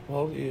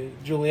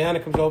 Juliana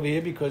comes over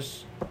here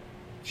because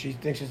she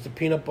thinks it's the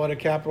peanut butter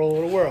capital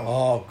of the world.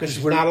 Oh, because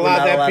she's we're not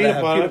allowed to have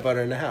peanut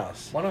butter. in the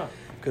house. Why not?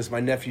 Because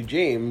my nephew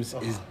James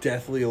is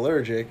deathly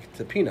allergic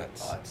to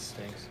peanuts. Oh, it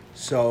stinks.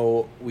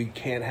 So we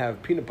can't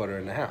have peanut butter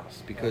in the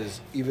house because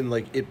even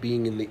like it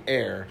being in the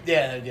air,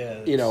 Yeah.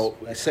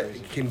 That's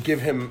crazy. can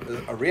give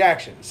him a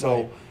reaction. So,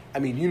 Right. I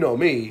mean,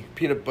 me,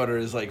 peanut butter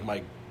is like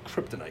my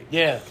kryptonite.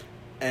 Yeah.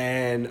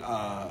 And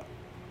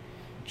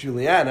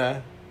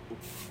Juliana,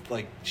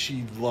 like,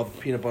 she loved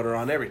peanut butter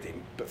on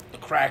everything.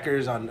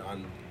 Crackers, on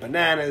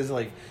bananas,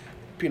 like,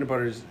 peanut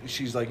butter is,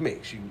 she's like me.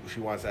 She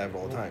wants to have it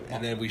all the time.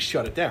 And then we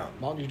shut it down.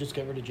 Why don't you just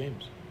get rid of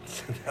James?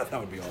 That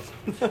would be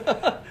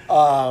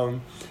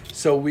awesome.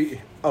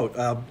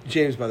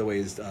 James, by the way,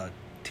 is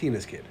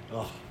Tina's kid.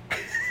 Oh.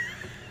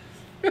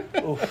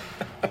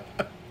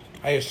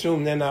 I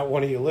assume they're not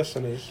one of your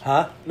listeners.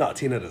 Huh? No,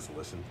 Tina doesn't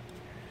listen.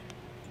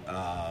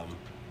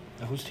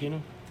 Who's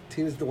Tina?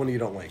 Tina's the one you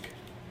don't like.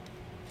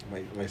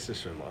 My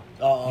sister-in-law.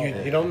 Oh,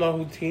 You don't know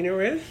who Tina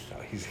is?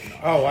 He's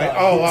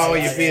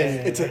You're being.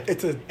 it's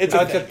a It's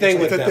a thing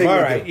with them.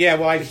 All right. Yeah.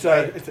 Well, it's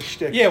a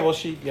shtick. Yeah. Well,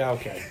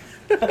 okay.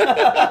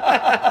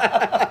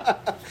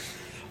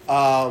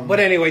 But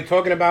anyway,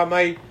 talking about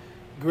my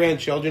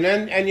grandchildren,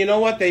 and you know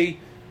what?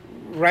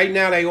 Right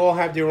now they all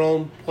have their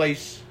own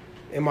place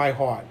in my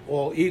heart,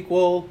 all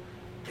equal.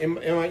 In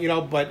my,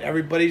 but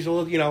everybody's a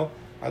little.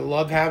 I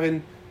love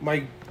having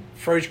my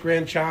first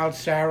grandchild,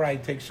 Sarah. I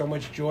take so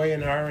much joy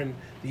in her and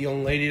the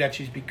young lady that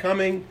she's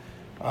becoming.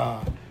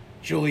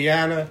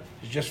 Juliana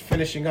is just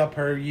finishing up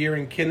her year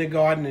in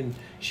kindergarten, and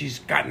she's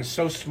gotten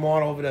so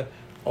smart over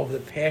the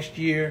past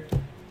year.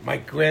 My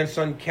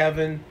grandson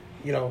Kevin,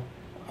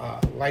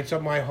 lights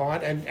up my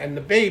heart, and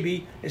the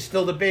baby is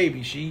still the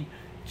baby.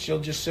 She'll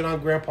just sit on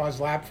Grandpa's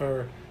lap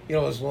for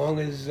as long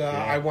as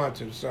I want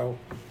to. So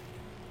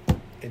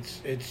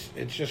it's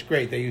just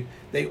great.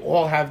 They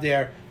all have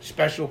their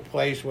special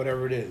place,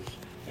 whatever it is.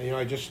 And,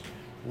 I just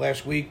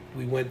last week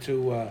we went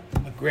to a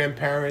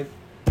grandparent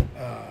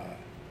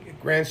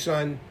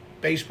grandson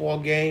baseball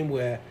game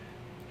where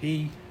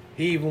he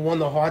even won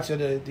the hearts of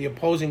the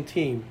opposing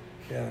team.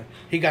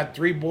 He got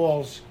 3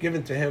 balls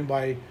given to him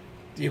by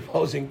the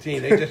opposing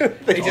team.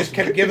 They just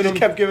kept giving him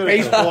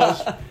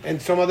baseballs,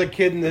 and some other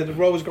kid in the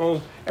row was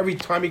going. Every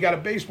time he got a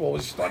baseball,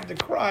 was starting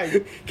to cry.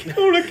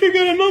 Oh, that kid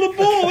got another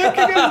ball.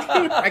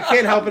 I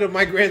can't help it if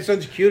my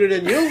grandson's cuter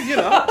than you.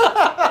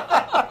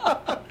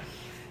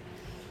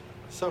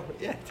 So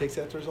yeah, it takes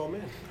after his old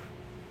man.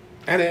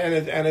 And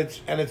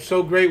it's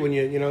so great when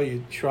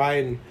you try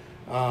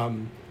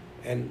and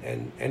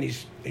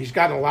he's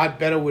gotten a lot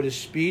better with his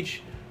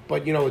speech,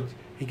 but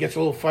he gets a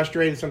little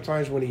frustrated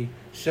sometimes when he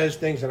says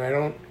things and I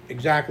don't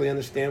exactly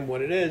understand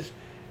what it is,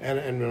 and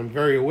I'm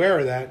very aware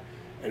of that.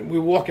 And we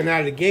were walking out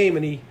of the game,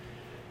 and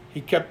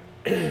he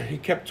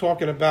kept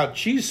talking about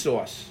cheese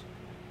sauce,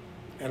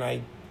 and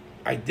I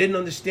didn't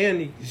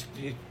understand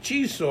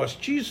cheese sauce,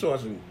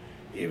 and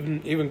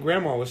even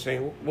Grandma was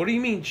saying, "What do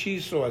you mean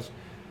cheese sauce?"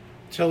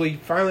 Till he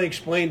finally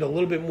explained a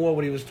little bit more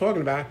what he was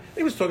talking about.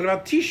 He was talking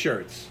about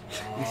T-shirts.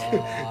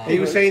 He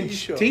was saying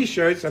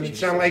T-shirts, and it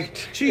sounded like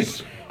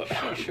cheese.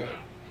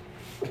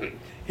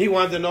 He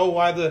wanted to know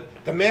why the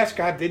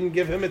mascot didn't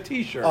give him a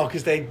T-shirt. Oh,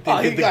 because they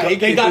got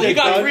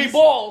 3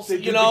 balls.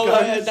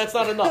 That's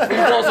not enough. 3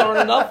 balls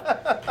aren't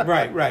enough.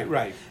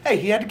 Right. Hey,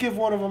 he had to give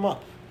one of them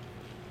up.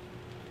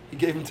 He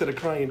gave them to the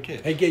crying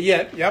kid.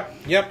 Yep.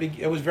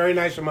 It was very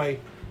nice of my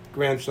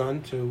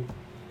grandson to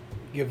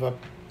give up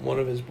one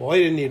of his balls.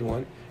 He didn't need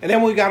one. And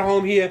then when we got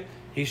home here,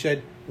 he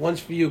said, "One's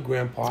for you,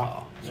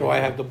 Grandpa." So I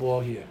have the ball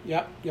here.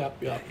 Yep.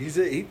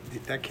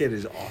 That kid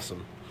is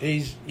awesome.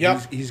 He's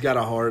got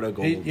a heart of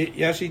gold.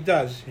 Yes, he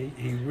does.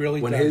 He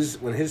really does.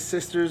 When his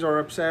sisters are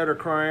upset or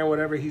crying or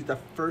whatever, he's the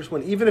first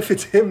one. Even if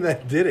it's him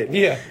that did it,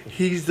 yeah,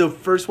 he's the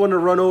first one to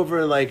run over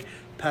and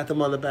pat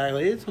them on the back,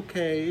 like it's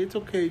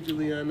okay,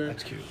 Juliana.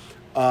 That's cute.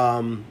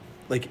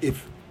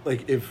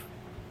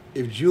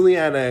 If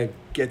Juliana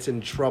gets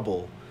in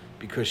trouble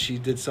because she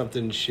did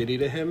something shitty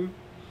to him,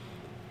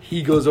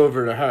 he goes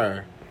over to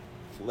her,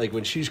 like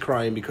when she's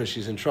crying because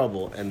she's in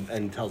trouble,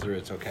 and tells her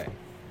it's okay,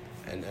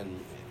 and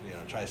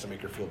tries to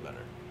make her feel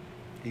better.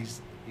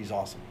 He's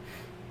awesome.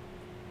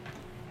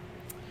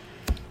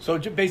 So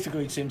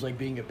basically, it seems like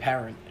being a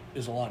parent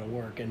is a lot of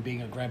work, and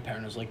being a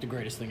grandparent is like the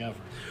greatest thing ever.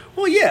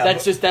 Well, yeah,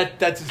 that's just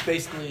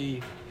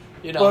basically,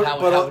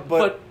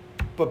 but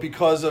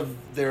because of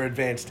their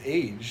advanced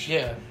age,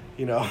 yeah,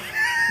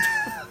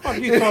 What are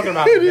you talking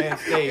about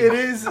advanced age?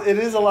 It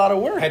is a lot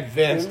of work.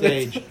 Advanced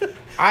age.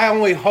 I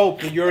only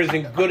hope that you're as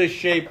in good a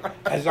shape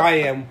as I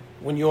am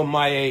when you're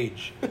my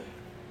age.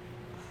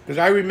 Because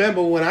I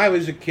remember when I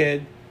was a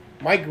kid,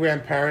 my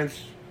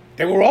grandparents,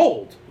 they were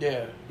old.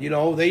 Yeah.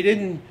 They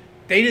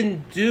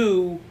didn't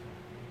do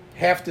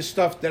half the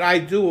stuff that I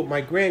do with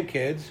my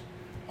grandkids,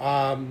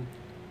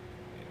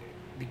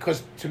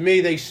 because to me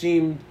they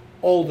seemed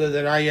older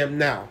than I am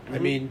now. Mm-hmm. I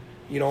mean,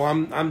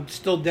 I'm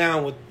still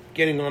down with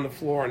getting on the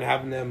floor and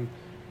having them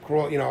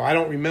crawl. I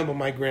don't remember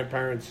my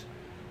grandparents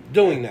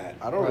doing that.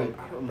 I don't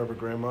remember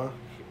Grandma.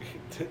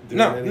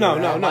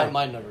 No.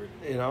 Mine never.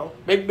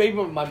 Maybe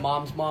my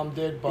mom's mom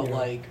did, but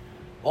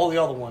all the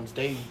other ones,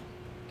 they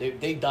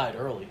died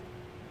early.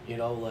 I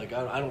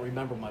don't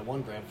remember my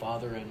one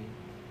grandfather, and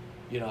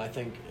I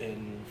think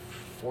in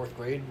 4th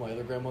grade my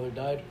other grandmother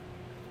died.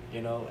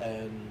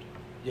 And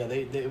yeah,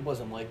 it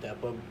wasn't like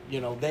that, but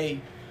they,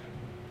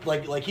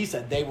 like he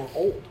said, they were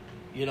old.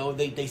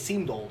 They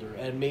seemed older,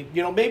 and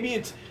maybe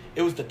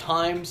it was the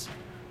times.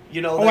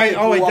 I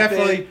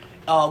definitely.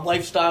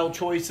 Lifestyle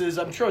choices.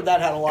 I'm sure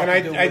that had a lot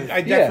to do with it.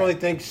 I definitely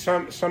think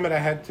some of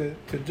that had to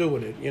do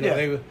with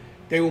it.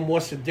 They were more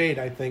sedate,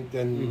 I think,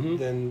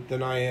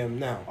 than I am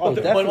now.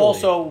 But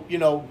also,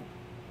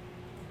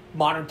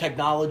 modern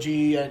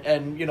technology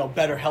and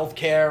better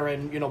healthcare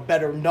and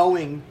better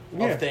knowing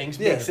of things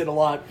makes it a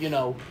lot.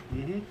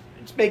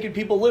 It's making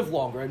people live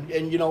longer, and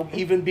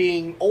even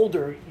being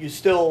older, you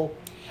still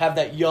have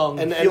that young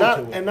feel to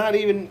it. And not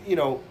even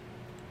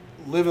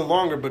living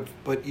longer, but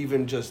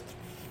even just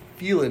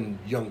feeling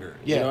younger.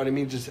 You Yeah. know what I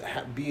mean? Just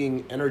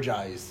being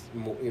energized.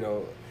 You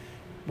know.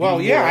 Well,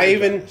 being yeah, more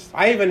energized.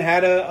 I even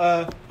had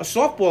a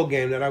softball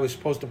game that I was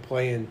supposed to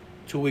play in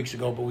 2 weeks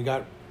ago, but we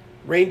got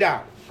rained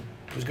out.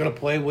 I was going to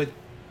play with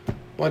a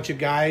bunch of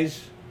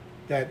guys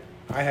that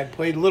I had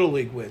played Little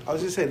League with. I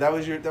was just saying that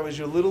was your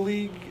little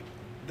league.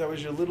 That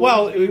was your little.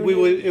 Well,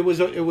 league it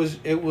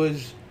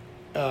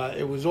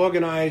was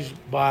organized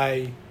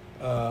by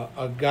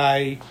a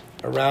guy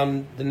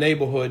around the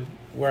neighborhood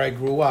where I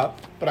grew up,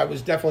 but I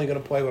was definitely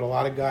going to play with a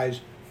lot of guys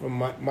from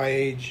my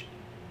age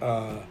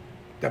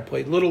that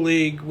played Little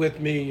League with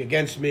me,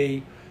 against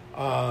me.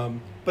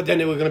 But then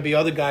there were going to be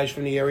other guys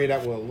from the area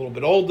that were a little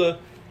bit older.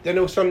 Then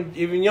there was some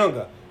even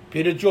younger.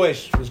 Peter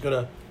Joyce was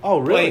going to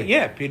play.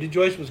 Yeah, Peter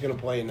Joyce was going to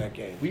play in that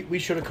game. We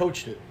should have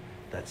coached it.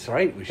 That's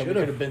right. We Then should we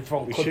could have been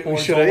throwing We clipboards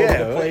should all have, over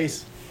yeah. the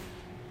place.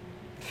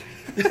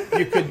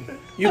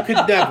 You could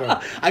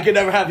never. I could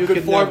never have good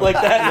could form never. like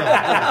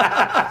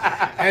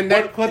that. And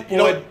that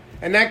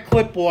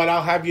clipboard,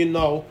 I'll have you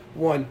know,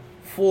 won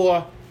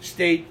 4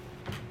 state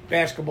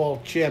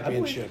basketball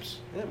championships.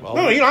 Yeah, well,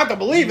 No, you don't have to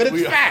believe it. It's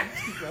we- fact.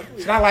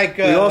 It's not like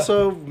We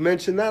also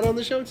mentioned that on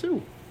the show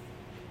too.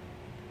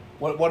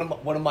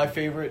 One of my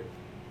favorite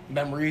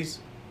memories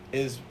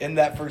is in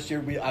that first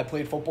year I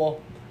played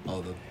football.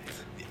 Oh, the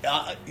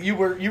You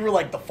were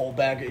like the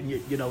fullback, and you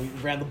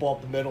ran the ball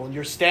up the middle, and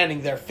you're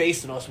standing there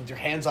facing us with your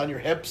hands on your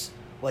hips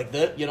like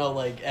that,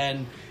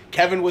 and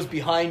Kevin was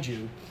behind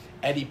you,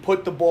 and he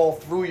put the ball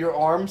through your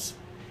arms,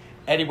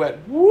 and he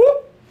went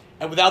whoop,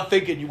 and without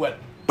thinking, you went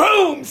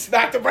boom,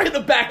 smacked him right in the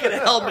back of the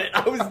helmet.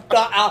 I was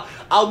not.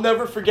 I'll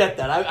never forget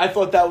that. I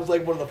thought that was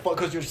like one of the fun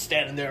because you're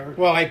standing there.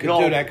 Well, I could you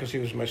know, do that because he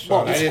was my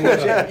son. Well, I didn't.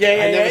 yeah.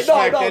 I never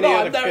smacked any No,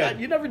 other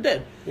kid. you never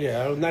did.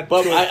 Yeah, I'm not.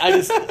 But George, I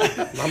just.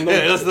 I'm no,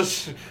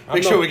 let's I'm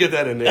make no- sure we get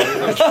that in there.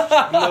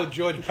 I'm no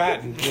George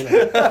Patton. You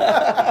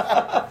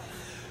know.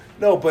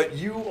 No, but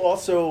you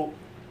also,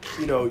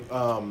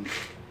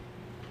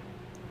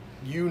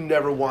 you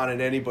never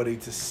wanted anybody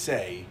to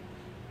say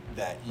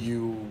that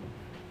you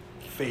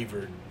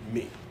favored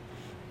me.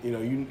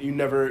 You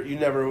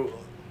never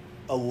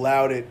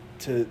allowed it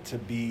to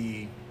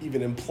be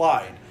even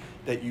implied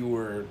that you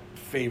were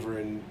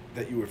favoring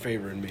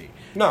me.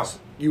 No,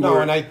 You no,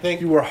 were, and I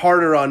think you were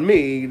harder on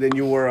me than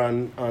you were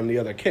on the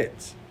other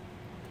kids.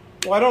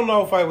 Well, I don't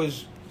know if I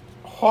was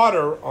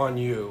harder on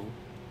you,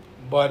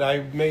 but I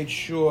made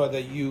sure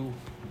that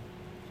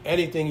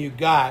anything you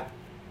got,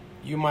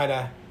 you might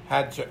have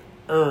had to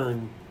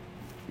earn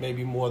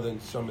maybe more than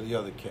some of the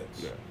other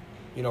kids.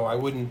 Yeah. I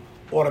wouldn't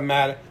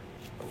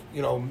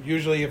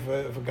usually if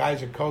a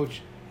guy's a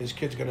coach, his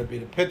kid's going to be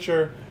the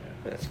pitcher,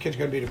 his kid's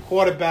going to be the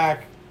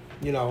quarterback,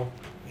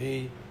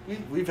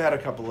 We've had a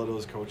couple of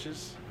those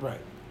coaches. right.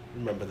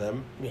 Remember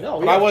them? No,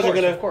 But yeah, I of wasn't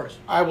course, gonna. of course.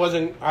 I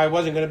wasn't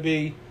going to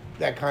be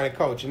that kind of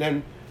coach.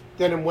 And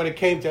then when it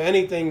came to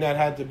anything that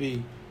had to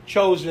be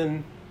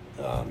chosen,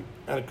 and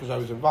because I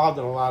was involved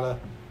in a lot of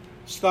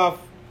stuff,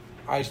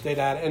 I stayed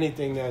out of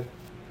anything that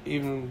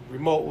even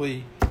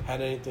remotely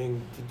had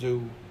anything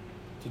to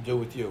do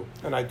with you.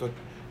 And I thought,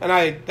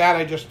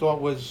 I just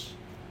thought was,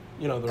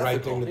 the right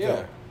Ethical, thing to yeah.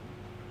 do.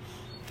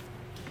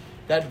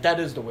 That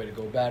is the way to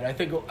go about it. I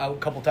think a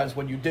couple times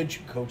when you did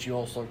coach the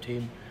All-Star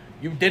team,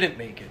 you didn't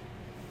make it.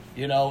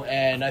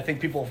 And I think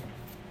people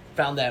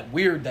found that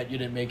weird that you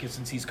didn't make it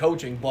since he's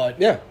coaching. But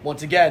Yeah.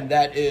 once again,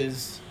 that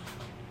is,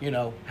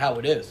 how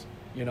it is.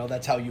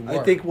 That's how you work.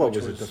 I think what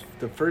which was it?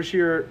 The first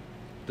year,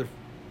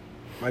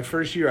 my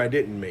first year I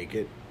didn't make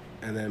it,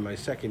 and then my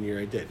second year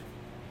I did.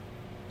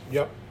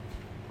 Yep.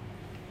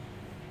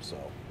 So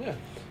Yeah.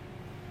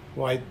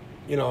 Well,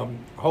 I'm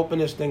hoping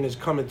this thing is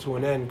coming to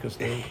an end because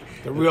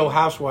the Real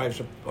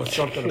Housewives or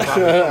something about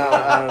it.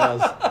 I don't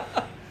know.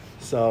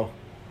 So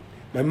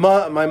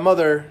my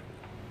mother,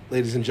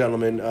 ladies and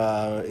gentlemen,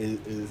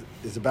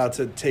 is about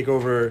to take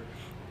over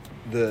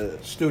the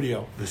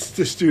Studio. the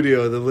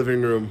studio, the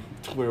living room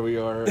where we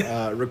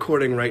are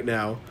recording right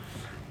now,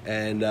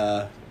 and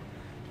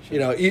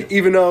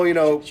even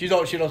though She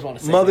doesn't want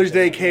to say Mother's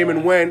Day anything. came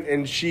and went,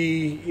 and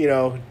she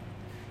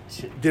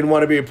didn't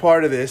want to be a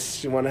part of this.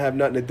 She wanted to have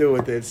nothing to do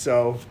with it.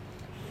 So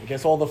I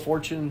guess all the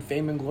fortune,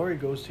 fame, and glory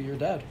goes to your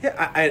dad.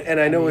 yeah,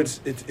 I know it's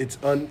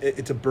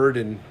a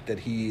burden that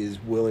he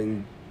is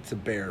willing to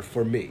bear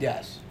for me.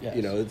 Yes.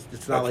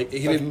 It's not like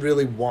he didn't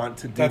really want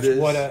to do That's this.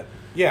 what.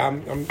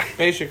 I'm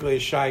basically a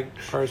shy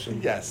person.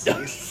 Yes.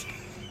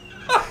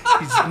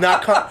 He's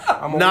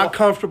not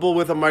comfortable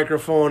with a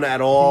microphone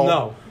at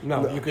all.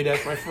 No. You could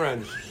ask my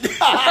friends.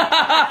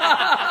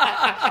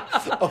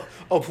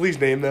 Oh, please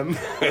name them.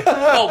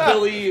 Oh,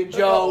 Billy and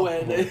Joe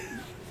and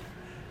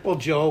Well,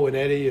 Joe and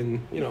Eddie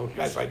and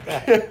guys like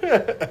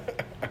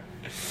that.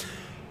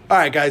 All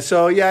right, guys.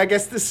 So yeah, I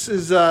guess this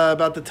is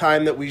about the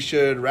time that we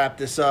should wrap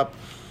this up.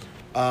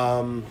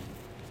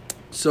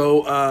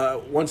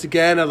 So once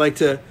again, I'd like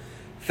to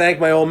thank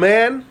my old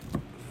man.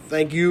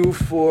 Thank you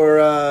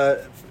for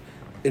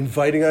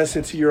inviting us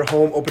into your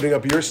home, opening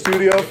up your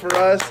studio for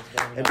us,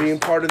 and being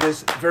part of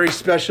this very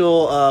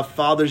special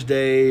Father's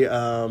Day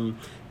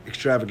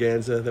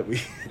extravaganza that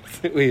we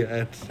that we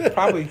had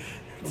Probably.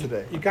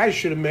 today. You guys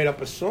should have made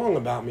up a song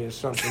about me or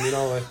something. You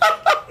know, like,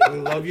 we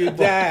love you,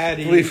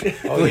 Daddy. Believe,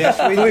 Oh yes,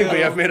 we believe do.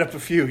 me, I've made up a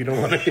few. You don't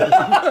want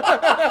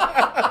to.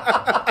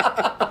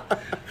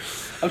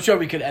 I'm sure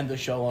we could end the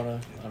show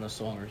on a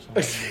song or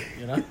something.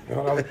 You know.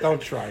 No, don't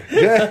try.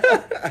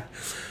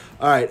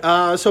 All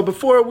right. So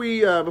before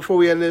we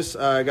end this,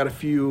 I got a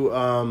few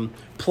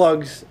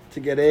plugs to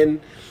get in.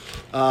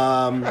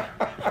 I'm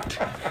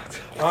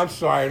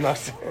sorry, I'm not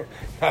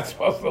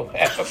supposed to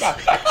laugh about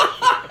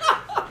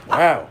that.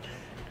 Wow.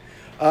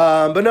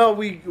 But no,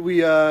 we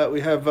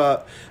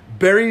have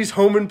Barry's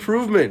Home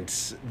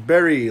Improvements.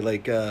 Berry,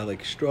 like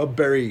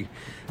strawberry.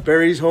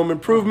 Barry's Home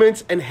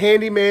Improvements and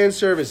Handyman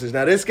Services.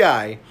 Now this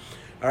guy,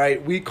 all right,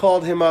 we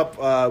called him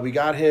up. We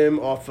got him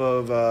off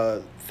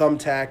of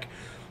Thumbtack.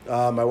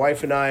 My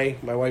wife and I,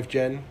 my wife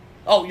Jen.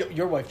 Oh,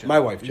 your wife, Jen. My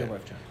wife, Your Jen.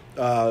 wife, Jen.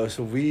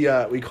 So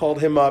we called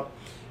him up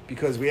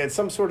because we had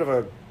some sort of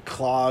a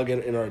clog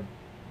in our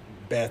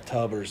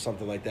bathtub or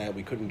something like that.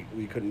 We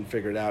couldn't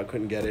figure it out,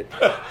 couldn't get it.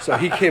 So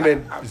he came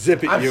in,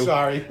 zip it I'm you.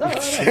 sorry.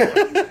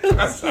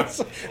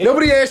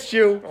 Nobody asked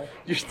you.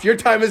 Your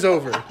time is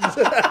over.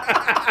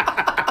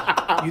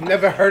 You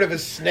never heard of a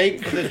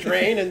snake for the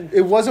drain, and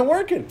It wasn't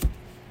working.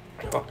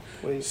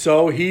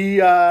 So he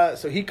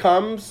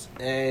comes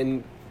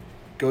and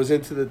goes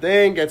into the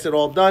thing, gets it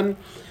all done,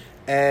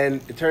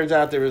 and it turns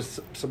out there was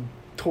some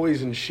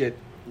toys and shit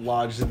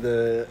lodged in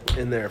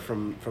there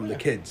from the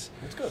kids.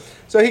 That's good.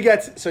 So he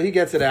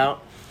gets it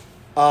out,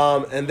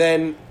 and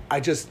then I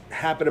just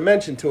happened to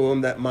mention to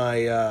him that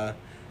my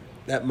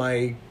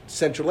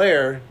central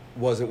air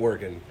wasn't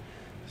working.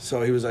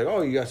 So he was like,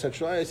 "Oh, you got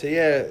central air?" I said,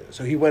 "Yeah."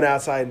 So he went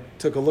outside,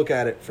 took a look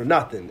at it for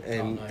nothing,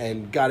 and nice.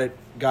 and got it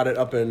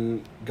up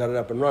and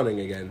running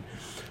again.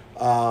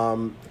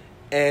 And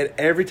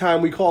every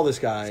time we call this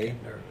guy,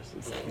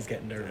 He's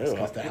getting nervous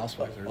because the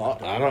housewives are.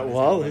 I don't.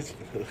 Well, let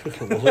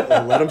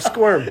him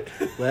squirm.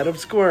 Let him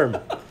squirm.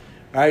 All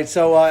right.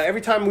 So every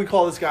time we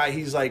call this guy,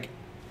 he's like,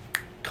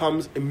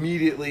 comes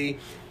immediately,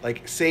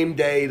 like same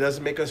day.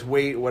 Doesn't make us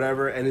wait,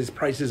 whatever. And his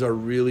prices are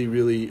really,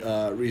 really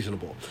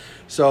reasonable.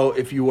 So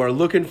if you are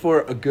looking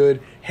for a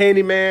good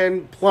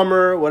handyman,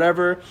 plumber,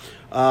 whatever,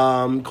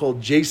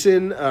 called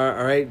Jason.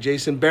 All right,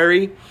 Jason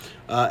Berry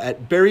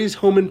at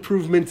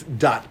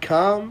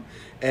berryshomeimprovements.com.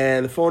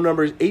 And the phone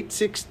number is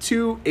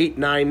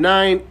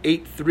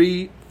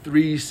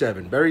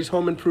 862-899-8337. Barry's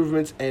Home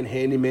Improvements and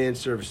Handyman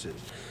Services.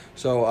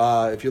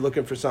 So if you're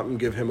looking for something,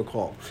 give him a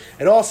call.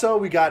 And also,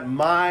 we got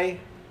my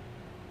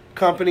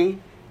company,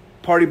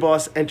 Party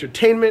Boss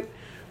Entertainment.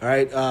 All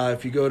right,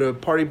 if you go to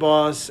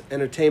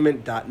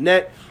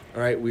partybossentertainment.net,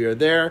 all right, we are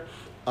there.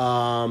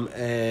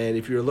 And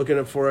if you're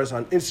looking for us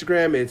on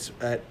Instagram, it's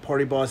at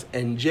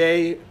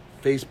PartyBossNJ.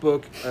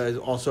 Facebook is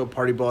also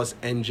Party Boss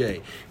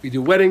NJ. We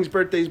do weddings,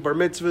 birthdays, bar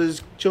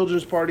mitzvahs,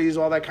 children's parties,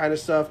 all that kind of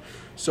stuff.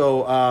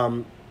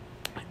 So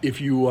if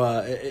you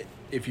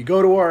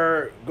go to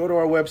our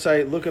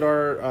website, look at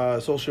our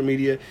social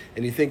media,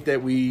 and you think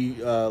that we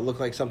look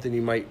like something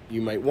you might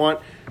want,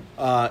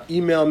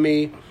 email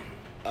me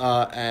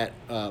at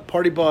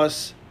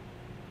partyboss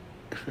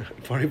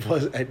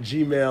at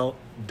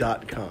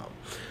gmail.com.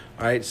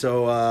 All right,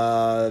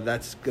 so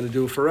that's going to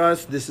do it for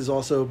us. This has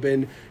also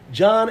been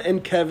John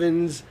and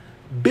Kevin's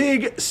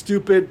Big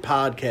Stupid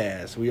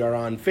Podcast. We are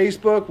on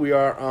Facebook. We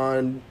are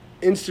on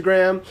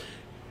Instagram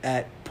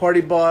at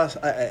Party Boss.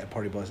 At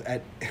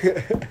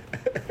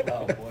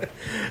Oh boy!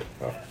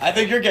 I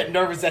think you're getting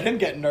nervous at him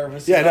getting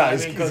nervous. Yeah, you know no, what I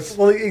he's- mean? 'Cause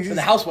well, he's-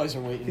 the housewives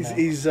are waiting. Now.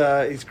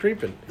 he's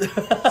creeping.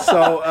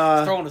 So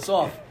throwing us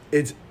off.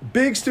 it's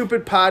Big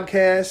Stupid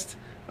Podcast.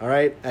 All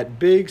right, at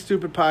Big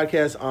Stupid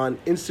Podcast on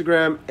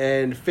Instagram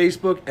and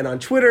Facebook, and on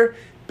Twitter,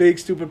 Big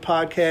Stupid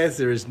Podcast.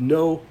 There is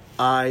no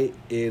I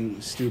in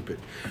stupid.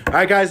 All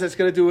right, guys, that's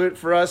gonna do it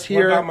for us what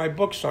here. about my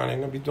book signing?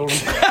 I'm gonna be doing.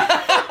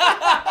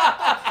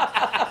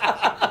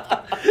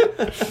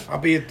 I'll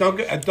be at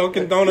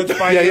Dunkin' Donuts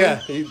by Yeah, you. yeah,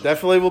 he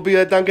definitely will be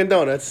at Dunkin'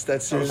 Donuts.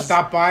 That's So his.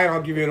 stop by and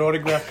I'll give you an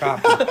autographed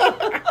copy.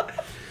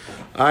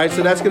 All right,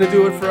 so that's gonna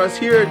do it for us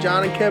here at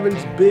John and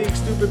Kevin's Big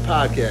Stupid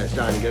Podcast.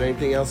 John, you got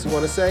anything else you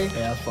want to say?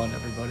 Yeah, have fun,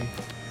 everybody.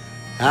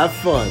 Have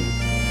fun.